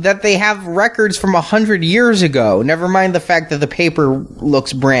mill that they have records from 100 years ago? Never mind the fact that the paper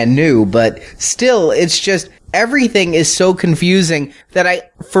looks brand new, but still, it's just, everything is so confusing that I,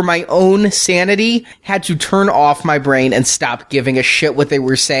 for my own sanity, had to turn off my brain and stop giving a shit what they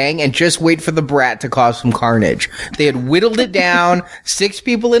were saying and just wait for the brat to cause some carnage. They had whittled it down, 6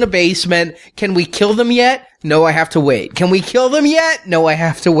 people in a basement. Can we kill them yet? No, I have to wait. Can we kill them yet? No, I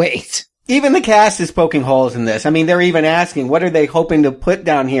have to wait. Even the cast is poking holes in this. I mean, they're even asking, what are they hoping to put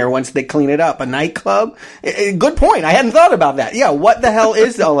down here once they clean it up? A nightclub? Good point. I hadn't thought about that. Yeah, what the hell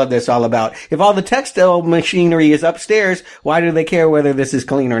is all of this all about? If all the textile machinery is upstairs, why do they care whether this is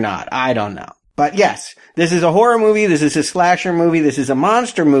clean or not? I don't know. But yes, this is a horror movie. This is a slasher movie. This is a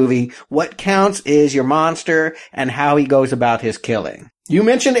monster movie. What counts is your monster and how he goes about his killing. You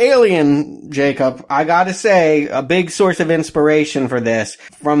mentioned Alien, Jacob. I gotta say, a big source of inspiration for this,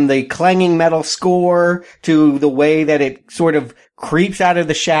 from the clanging metal score to the way that it sort of creeps out of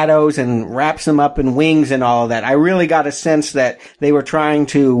the shadows and wraps them up in wings and all of that. I really got a sense that they were trying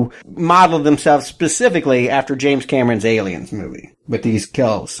to model themselves specifically after James Cameron's Aliens movie with these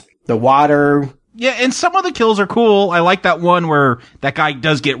kills. The water. Yeah, and some of the kills are cool. I like that one where that guy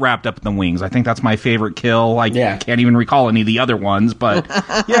does get wrapped up in the wings. I think that's my favorite kill. I can't even recall any of the other ones, but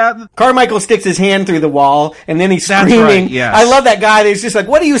yeah. Carmichael sticks his hand through the wall, and then he's screaming. Right, yes. I love that guy that's just like,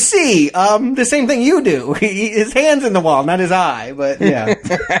 what do you see? The same thing you do. His hand's in the wall, not his eye, but yeah.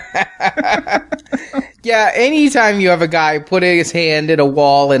 Yeah, anytime you have a guy putting his hand in a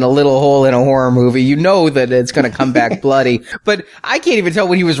wall in a little hole in a horror movie, you know that it's going to come back bloody. But I can't even tell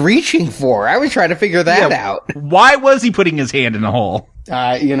what he was reaching for. I was trying to figure that out. Why was he putting his hand in a hole?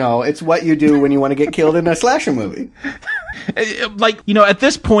 It's what you do when you want to get killed in a slasher movie. At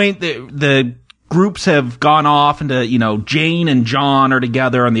this point, the groups have gone off into, Jane and John are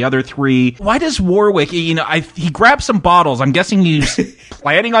together and the other 3. Why does Warwick, he grabs some bottles. I'm guessing he's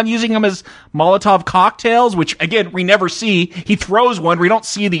planning on using them as Molotov cocktails, which, again, we never see. He throws one. We don't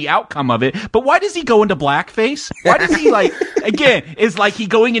see the outcome of it. But why does he go into blackface? Why does he, again, is he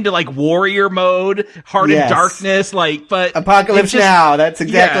going into, warrior mode, Heart in Darkness, but... Apocalypse Now. That's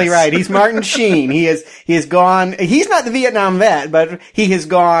exactly right. He's Martin Sheen. He has gone... He's not the Vietnam vet, but he has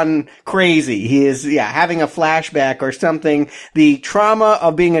gone crazy. He is, having a flashback or something. The trauma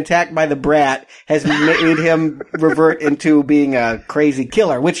of being attacked by the brat has made him revert into being a crazy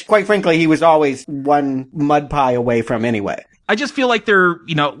killer, which, quite frankly, he was always one mud pie away from anyway. I just feel like they're,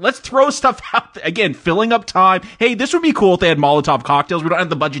 let's throw stuff out there. Again, filling up time. Hey, this would be cool if they had Molotov cocktails. We don't have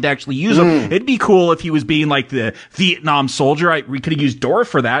the budget to actually use them. It'd be cool if he was being like the Vietnam soldier. We could have used Dorff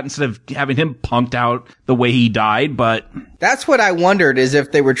for that instead of having him punked out the way he died, but... That's what I wondered, is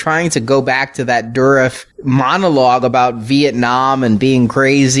if they were trying to go back to that Dorff monologue about Vietnam and being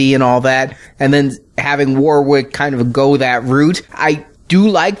crazy and all that, and then having Warwick kind of go that route. I do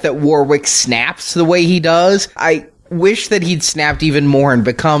like that Warwick snaps the way he does. I wish that he'd snapped even more and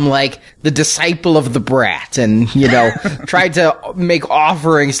become like the disciple of the brat and, tried to make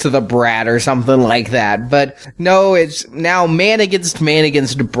offerings to the brat or something like that. But no, it's now man against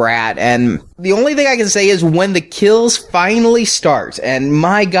brat. And the only thing I can say is when the kills finally start, and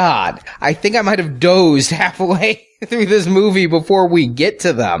my God, I think I might have dozed halfway through this movie before we get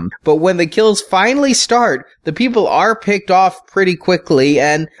to them. But when the kills finally start, the people are picked off pretty quickly,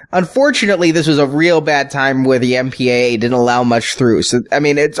 and unfortunately this was a real bad time where the MPAA didn't allow much through. So, I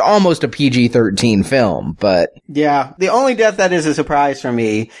mean, it's almost a PG-13 film, but... Yeah, the only death that is a surprise for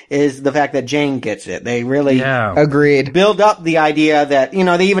me is the fact that Jane gets it. They really... Agreed. Build up the idea that,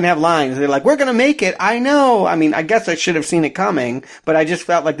 they even have lines. They're like, we're gonna make it, I know. I mean, I guess I should have seen it coming, but I just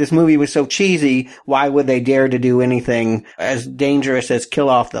felt like this movie was so cheesy, why would they dare to do anything as dangerous as kill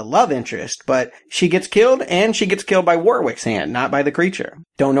off the love interest? But she gets killed, and she gets killed by Warwick's hand, not by the creature.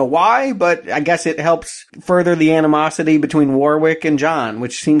 Don't know why, but I guess it helps further the animosity between Warwick and John,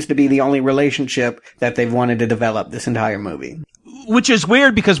 which seems to be the only relationship that they've wanted to develop this entire movie. Which is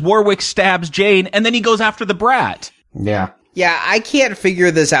weird because Warwick stabs Jane, and then he goes after the brat. Yeah. Yeah, I can't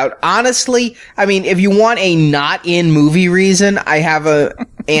figure this out. Honestly, I mean, if you want a not in movie reason, I have a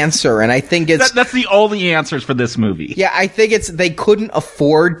answer, and I think it's... That's the only answers for this movie. Yeah, I think it's they couldn't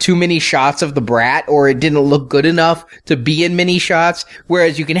afford too many shots of the brat, or it didn't look good enough to be in many shots,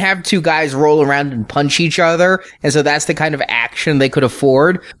 whereas you can have 2 guys roll around and punch each other, and so that's the kind of action they could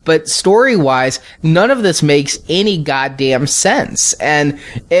afford. But story-wise, none of this makes any goddamn sense. And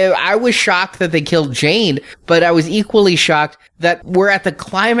I was shocked that they killed Jane, but I was equally shocked that we're at the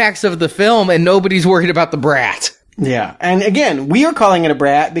climax of the film and nobody's worried about the brat. Yeah. And again, we are calling it a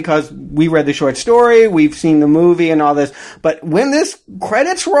brat because we read the short story, we've seen the movie and all this. But when this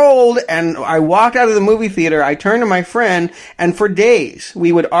credits rolled and I walked out of the movie theater, I turned to my friend, and for days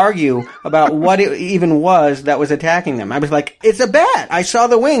we would argue about what it even was that was attacking them. I was like, it's a bat. I saw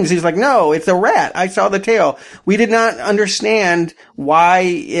the wings. He's like, no, it's a rat. I saw the tail. We did not understand why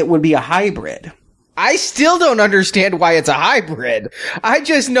it would be a hybrid. I still don't understand why it's a hybrid. I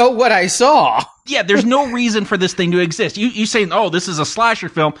just know what I saw. Yeah, there's no reason for this thing to exist. You saying, oh, this is a slasher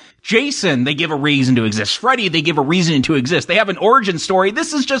film. Jason, they give a reason to exist. Freddy, they give a reason to exist. They have an origin story.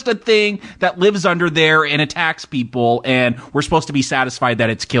 This is just a thing that lives under there and attacks people, and we're supposed to be satisfied that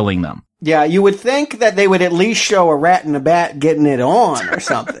it's killing them. Yeah, you would think that they would at least show a rat and a bat getting it on or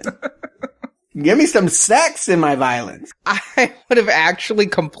something. Give me some sex in my violence. I would have actually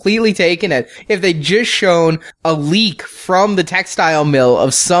completely taken it if they'd just shown a leak from the textile mill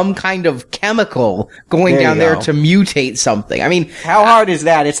of some kind of chemical going down there to mutate something. I mean, how hard is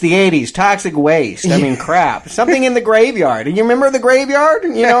that? It's the 80s. Toxic waste. I mean, crap. Something in the graveyard. You remember the graveyard?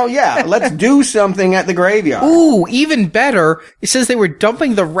 You know, yeah. Let's do something at the graveyard. Ooh, even better. It says they were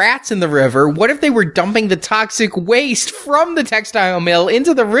dumping the rats in the river. What if they were dumping the toxic waste from the textile mill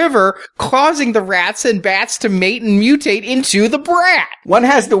into the river, causing the rats and bats to mate and mutate into the brat? One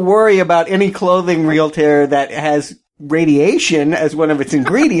has to worry about any clothing realtor that has radiation as one of its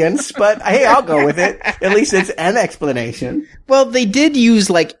ingredients, but hey, I'll go with it. At least it's an explanation. Well, they did use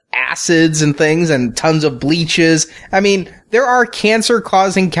like acids and things and tons of bleaches. I mean, there are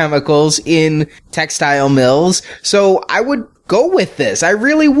cancer-causing chemicals in textile mills, so I would go with this. I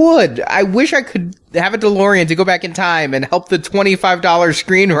really would. I wish I could have a DeLorean to go back in time and help the $25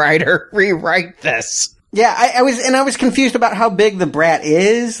 screenwriter rewrite this. Yeah, I was confused about how big the brat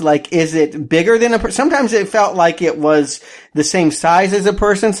is. Like, is it bigger than a person? Sometimes it felt like it was the same size as a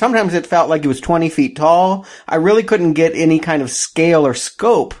person. Sometimes it felt like it was 20 feet tall. I really couldn't get any kind of scale or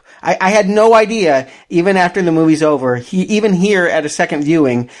scope. I had no idea, even after the movie's over, even here at a second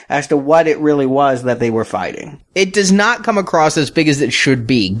viewing, as to what it really was that they were fighting. It does not come across as big as it should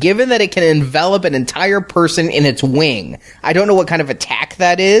be, given that it can envelop an entire person in its wing. I don't know what kind of attack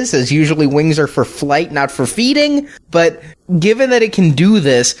that is, as usually wings are for flight, not for feeding, but given that it can do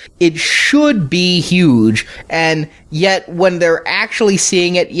this, it should be huge, and yet when they're actually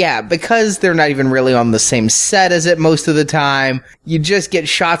seeing it, yeah, because they're not even really on the same set as it most of the time, you just get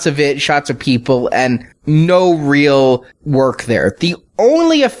shots of it, shots of people, and no real work there. The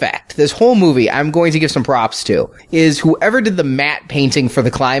only effect, this whole movie, I'm going to give some props to, is whoever did the matte painting for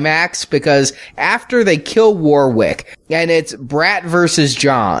the climax, because after they kill Warwick, and it's Brat versus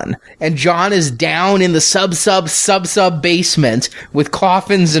John, and John is down in the sub basement with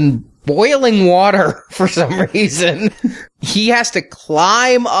coffins and boiling water for some reason. He has to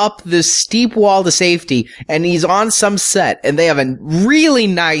climb up this steep wall to safety, and he's on some set, and they have a really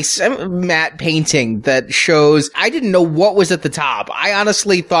nice matte painting that shows, I didn't know what was at the top. I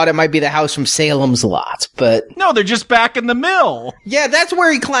honestly thought it might be the house from Salem's Lot, but... No, they're just back in the mill. Yeah, that's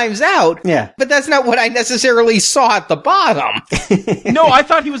where he climbs out. Yeah. But that's not what I necessarily saw at the bottom. No, I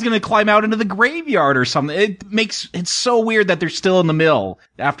thought he was going to climb out into the graveyard or something. It's so weird that they're still in the mill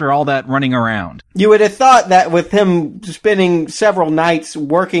after all that running around. You would have thought that with him spending several nights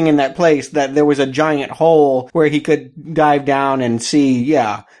working in that place, that there was a giant hole where he could dive down and see,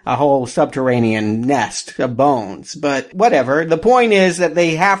 a whole subterranean nest of bones. But whatever. The point is that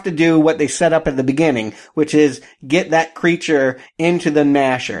they have to do what they set up at the beginning, which is get that creature into the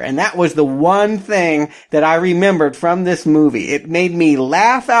masher. And that was the one thing that I remembered from this movie. It made me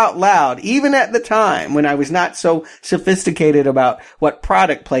laugh out loud, even at the time when I was not so sophisticated about what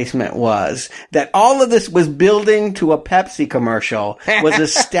product placement was. That all of this was building to a Pepsi commercial was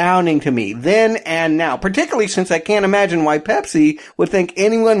astounding to me then and now, particularly since I can't imagine why Pepsi would think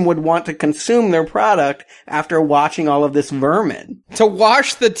anyone would want to consume their product after watching all of this vermin. To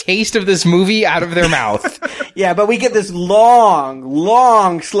wash the taste of this movie out of their mouth. Yeah, but we get this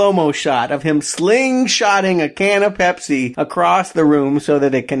long slow-mo shot of him slingshotting a can of Pepsi across the room so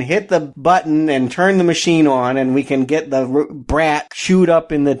that it can hit the button and turn the machine on, and we can get the brat chewed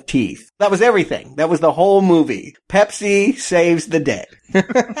up in the teeth. That was everything. That was the whole movie. Pepsi saves the day.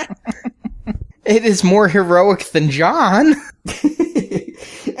 It is more heroic than John.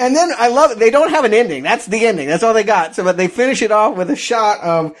 And then I love it. They don't have an ending. That's the ending. That's all they got. So, but they finish it off with a shot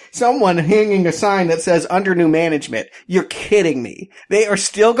of someone hanging a sign that says under new management. You're kidding me. They are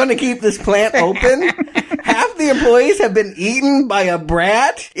still going to keep this plant open? Half the employees have been eaten by a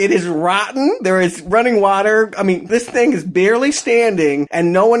brat. It is rotten. There is running water. I mean, this thing is barely standing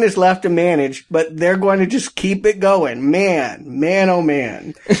and no one is left to manage, but they're going to just keep it going. Man, oh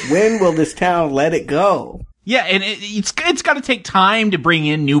man. When will this town let it go? Yeah, and it's got to take time to bring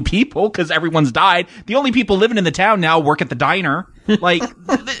in new people because everyone's died. The only people living in the town now work at the diner. Like,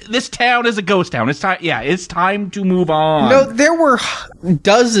 this town is a ghost town. It's time. Yeah, it's time to move on. No, there were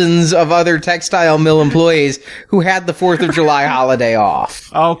dozens of other textile mill employees who had the 4th of July holiday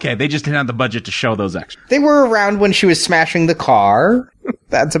off. Okay, they just didn't have the budget to show those extras. They were around when she was smashing the car.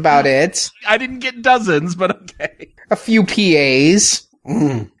 That's about it. I didn't get dozens, but okay. A few PAs.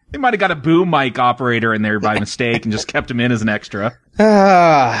 They might have got a boom mic operator in there by mistake and just kept him in as an extra.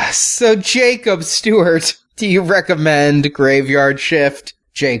 So Jacob Stewart, do you recommend Graveyard Shift?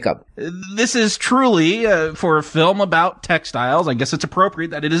 Jacob. This is truly, for a film about textiles, I guess it's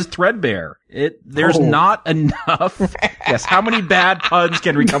appropriate that it is threadbare. There's not enough. Yes, how many bad puns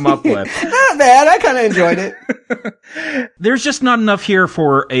can we come up with? Not bad. I kind of enjoyed it. There's just not enough here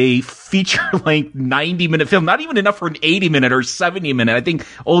for a feature-length 90-minute film. Not even enough for an 80-minute or 70-minute. I think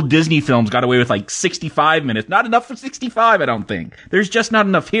old Disney films got away with like 65 minutes. Not enough for 65, I don't think. There's just not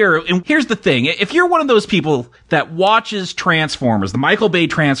enough here. And here's the thing. If you're one of those people that watches Transformers, the Michael Bay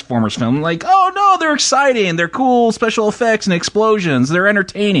Transformers film, like, oh no, they're exciting. They're cool special effects and explosions. They're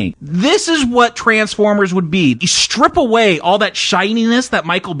entertaining. This is what Transformers would be. You strip away all that shininess that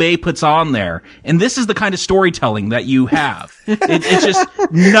Michael Bay puts on there, and this is the kind of storytelling that you have. It's just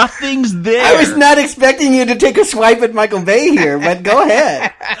nothing's there. I was not expecting you to take a swipe at Michael Bay here, but go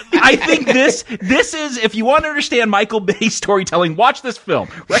ahead. I think this is, if you want to understand Michael Bay's storytelling, watch this film.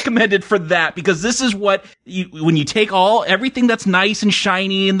 Recommended for that, because this is what when you take everything that's nice and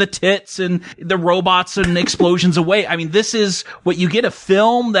shiny and the tits and the robots and explosions away. I mean, this is what you get, a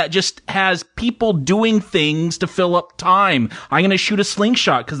film that just has people doing things to fill up time. I'm going to shoot a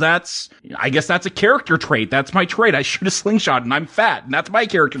slingshot because I guess that's a character trait. That's my trait. I shoot a slingshot and I'm fat, and that's my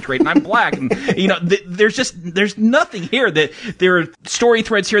character trait, and I'm black. And, there's nothing here there are story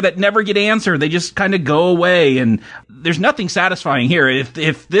threads here that never get answered. They just kind of go away, and there's nothing satisfying here.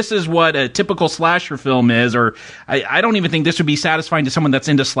 If this is what a typical slasher film is, or I don't even think this would be satisfying to someone that's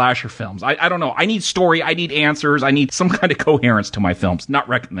into slasher films. I don't know. I need story. I need answers. I need some kind of coherence to my films. Not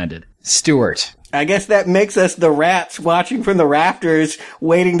recommended. Stewart. I guess that makes us the rats watching from the rafters,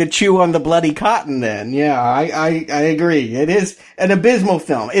 waiting to chew on the bloody cotton then. Yeah, I agree. It is an abysmal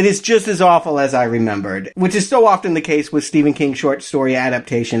film. It is just as awful as I remembered, which is so often the case with Stephen King short story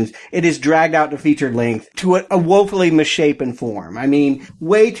adaptations. It is dragged out to feature length to a woefully misshapen form. I mean,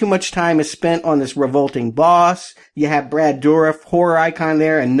 way too much time is spent on this revolting boss. You have Brad Dourif, horror icon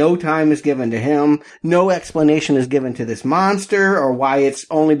there, and no time is given to him. No explanation is given to this monster or why it's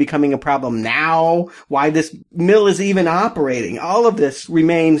only becoming a problem now. Why this mill is even operating. All of this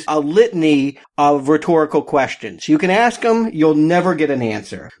remains a litany of rhetorical questions. You can ask them, you'll never get an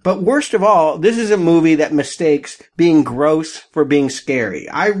answer. But worst of all, this is a movie that mistakes being gross for being scary.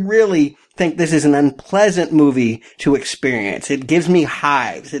 I really think this is an unpleasant movie to experience. It gives me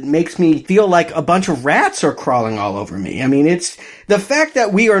hives. It makes me feel like a bunch of rats are crawling all over me. I mean, it's the fact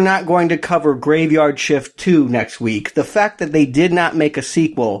that we are not going to cover Graveyard Shift 2 next week, the fact that they did not make a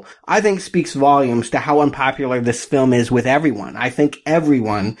sequel, I think speaks volumes to how unpopular this film is with everyone. I think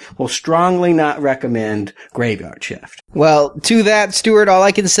everyone will strongly not recommend Graveyard Shift. Well, to that, Stuart, all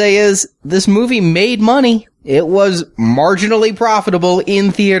I can say is this movie made money. It was marginally profitable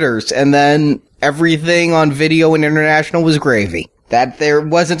in theaters, and then everything on video and international was gravy. That there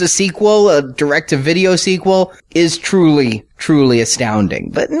wasn't a sequel, a direct-to-video sequel, is truly, truly astounding.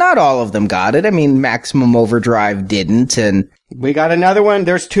 But not all of them got it. I mean, Maximum Overdrive didn't, and we got another one.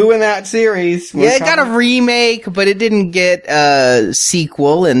 There's 2 in that series. Yeah, it got a remake, but it didn't get a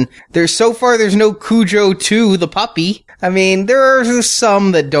sequel, and there's no Cujo 2, the puppy. I mean, there are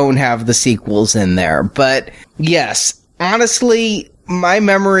some that don't have the sequels in there, but yes, honestly, my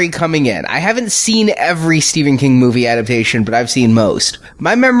memory coming in, I haven't seen every Stephen King movie adaptation, but I've seen most.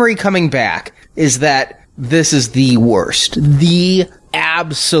 My memory coming back is that this is the worst, the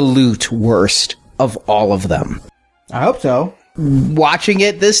absolute worst of all of them. I hope so. Watching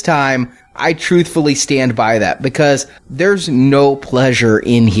it this time, I truthfully stand by that because there's no pleasure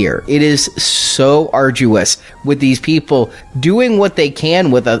in here. It is so arduous with these people doing what they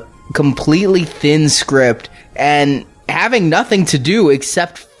can with a completely thin script and having nothing to do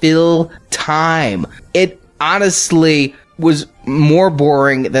except fill time. It honestly was more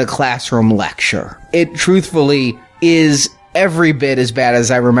boring than a classroom lecture. It truthfully is every bit as bad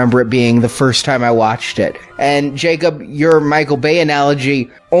as I remember it being the first time I watched it. And Jacob, your Michael Bay analogy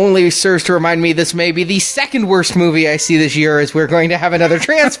only serves to remind me this may be the second worst movie I see this year, as we're going to have another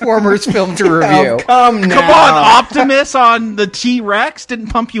Transformers film to review. Oh, come now. Come on, Optimus on the T-Rex didn't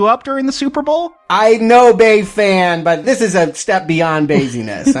pump you up during the Super Bowl? I know Bay fan, but this is a step beyond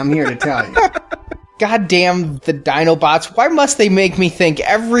Baysiness. I'm here to tell you. goddamn the Dinobots. Why must they make me think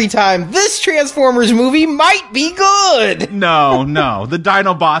every time this Transformers movie might be good? No. The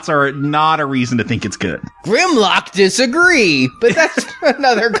Dinobots are not a reason to think it's good. Grimlock disagree, but that's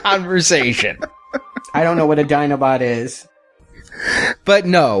another conversation. I don't know what a Dinobot is. But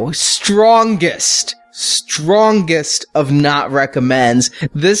no, strongest of not recommends.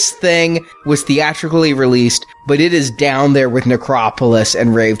 This thing was theatrically released, but it is down there with Necropolis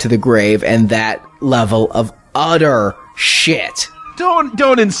and Rave to the Grave and that level of utter shit.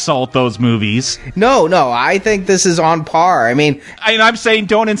 Don't insult those movies. No, I think this is on par. I mean, I'm saying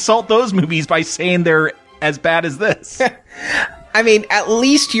don't insult those movies by saying they're as bad as this. I mean, at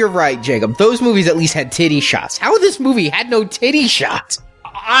least you're right, Jacob. Those movies at least had titty shots. How this movie had no titty shots?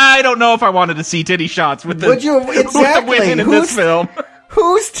 I don't know if I wanted to see titty shots with the women in this film.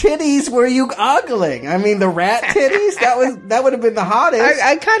 Whose titties were you ogling? I mean, the rat titties? That would have been the hottest.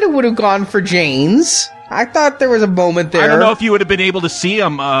 I kind of would have gone for Jane's. I thought there was a moment there. I don't know if you would have been able to see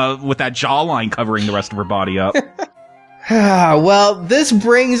him with that jawline covering the rest of her body up. Well, this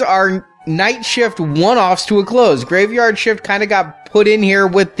brings our night shift one-offs to a close. Graveyard Shift kind of got put in here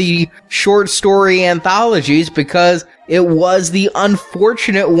with the short story anthologies because it was the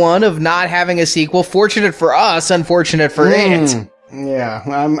unfortunate one of not having a sequel. Fortunate for us, unfortunate for it. Yeah,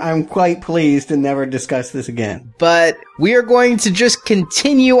 I'm quite pleased to never discuss this again. But we are going to just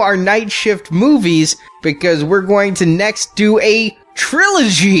continue our night shift movies because we're going to next do a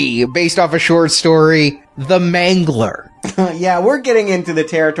trilogy based off a short story, The Mangler. Yeah, we're getting into the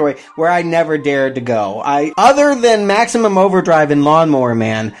territory where I never dared to go. Other than Maximum Overdrive and Lawnmower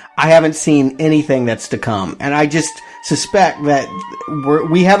Man, I haven't seen anything that's to come. And I just suspect that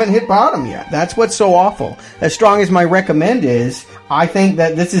we haven't hit bottom yet. That's what's so awful. As strong as my recommend is, I think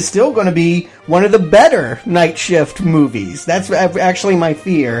that this is still going to be one of the better night shift movies. That's actually my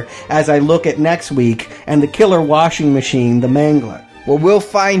fear as I look at next week and the killer washing machine, The Mangler. Well, we'll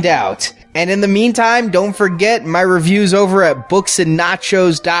find out. And in the meantime, don't forget my reviews over at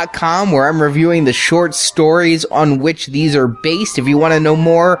booksandnachos.com, where I'm reviewing the short stories on which these are based. If you want to know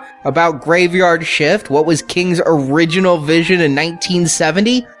more about Graveyard Shift, what was King's original vision in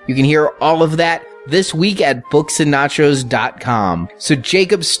 1970, you can hear all of that this week at booksandnachos.com. So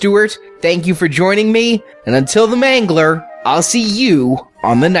Jacob Stewart, thank you for joining me, and until The Mangler, I'll see you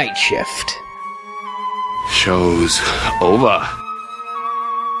on the night shift. Show's over.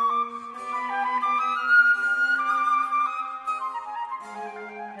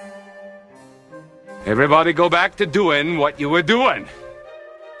 Everybody go back to doing what you were doing.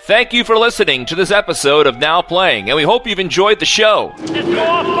 Thank you for listening to this episode of Now Playing, and we hope you've enjoyed the show. It's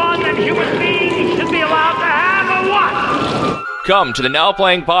more fun than human beings should be allowed to have, or what? Come to the Now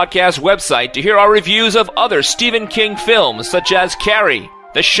Playing Podcast website to hear our reviews of other Stephen King films such as Carrie,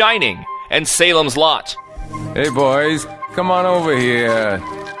 The Shining, and Salem's Lot. Hey boys, come on over here.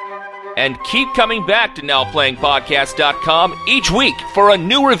 And keep coming back to NowPlayingPodcast.com each week for a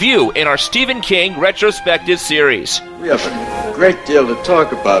new review in our Stephen King retrospective series. We have a great deal to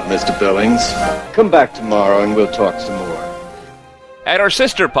talk about, Mr. Billings. Come back tomorrow and we'll talk some more. At our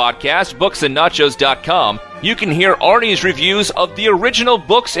sister podcast, BooksandNachos.com, you can hear Arnie's reviews of the original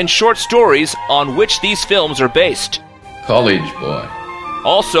books and short stories on which these films are based. College Boy.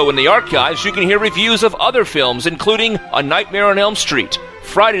 Also in the archives, you can hear reviews of other films, including A Nightmare on Elm Street,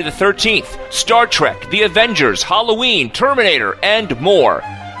 Friday the 13th, Star Trek, The Avengers, Halloween, Terminator, and more.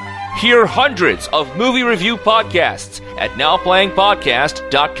 Hear hundreds of movie review podcasts at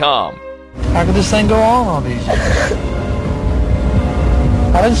NowPlayingPodcast.com. How could this thing go on all these years?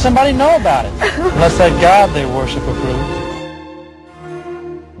 How didn't somebody know about it? Unless that God they worship approved.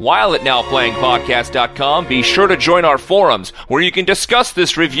 While at NowPlayingPodcast.com, be sure to join our forums where you can discuss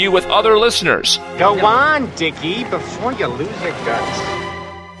this review with other listeners. Go on, Dickie, before you lose your guts.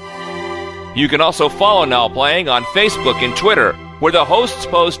 You can also follow Now Playing on Facebook and Twitter, where the hosts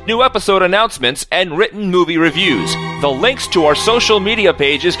post new episode announcements and written movie reviews. The links to our social media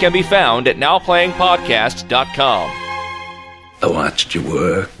pages can be found at NowPlayingPodcast.com. I watched your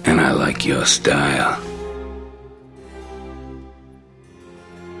work, and I like your style.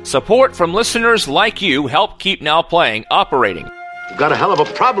 Support from listeners like you help keep Now Playing operating. You've got a hell of a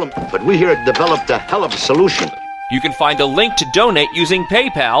problem, but we here have developed a hell of a solution. You can find a link to donate using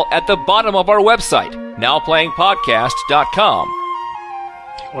PayPal at the bottom of our website, NowPlayingPodcast.com.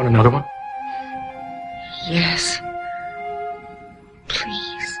 Want another one? Yes.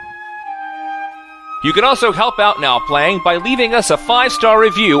 Please. You can also help out Now Playing by leaving us a 5-star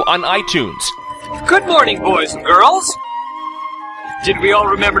review on iTunes. Good morning, boys and girls. Did we all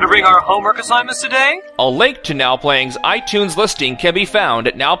remember to bring our homework assignments today? A link to Now Playing's iTunes listing can be found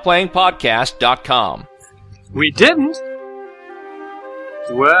at nowplayingpodcast.com. We didn't?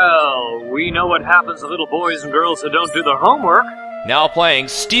 Well, we know what happens to little boys and girls who don't do their homework. Now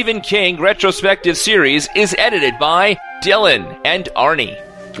Playing's Stephen King retrospective series is edited by Dylan and Arnie.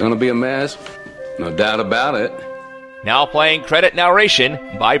 It's gonna be a mess. No doubt about it. Now Playing credit narration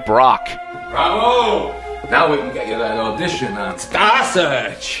by Brock. Bravo! Now we can get you that audition on Star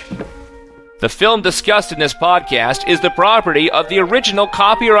Search. The film discussed in this podcast is the property of the original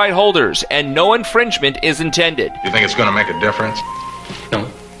copyright holders, and no infringement is intended. You think it's going to make a difference? No,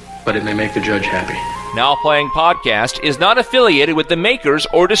 but it may make the judge happy. Now Playing Podcast is not affiliated with the makers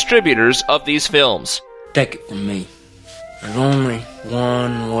or distributors of these films. Take it from me. There's only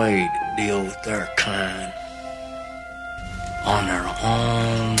one way to deal with their kind. On their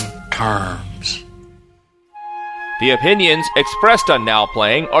own terms. The opinions expressed on Now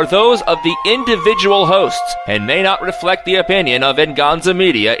Playing are those of the individual hosts and may not reflect the opinion of Venganza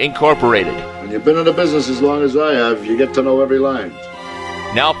Media Incorporated. When you've been in the business as long as I have, you get to know every line.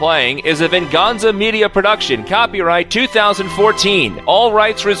 Now Playing is a Venganza Media production, copyright 2014, all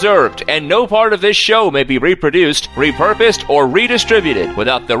rights reserved, and no part of this show may be reproduced, repurposed, or redistributed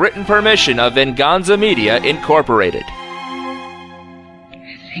without the written permission of Venganza Media Incorporated.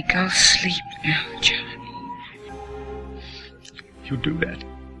 I think I'll sleep now, John. You do that.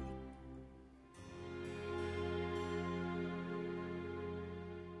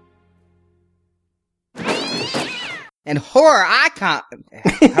 And horror icon.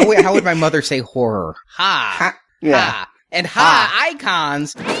 How would my mother say horror? Ha. Yeah. Ha. And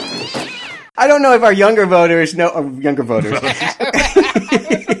icons. I don't know if our younger voters know. Younger voters.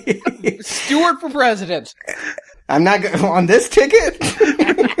 Stewart for president. I'm not on this ticket.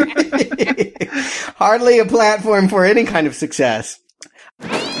 Hardly a platform for any kind of success.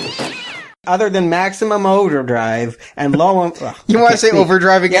 Other than Maximum Overdrive and Low... You want to say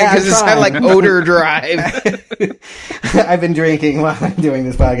Overdrive again? Because it sounded like Odor Drive. I've been drinking while I'm doing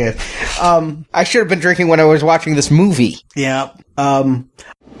this podcast. I should have been drinking when I was watching this movie. Yeah.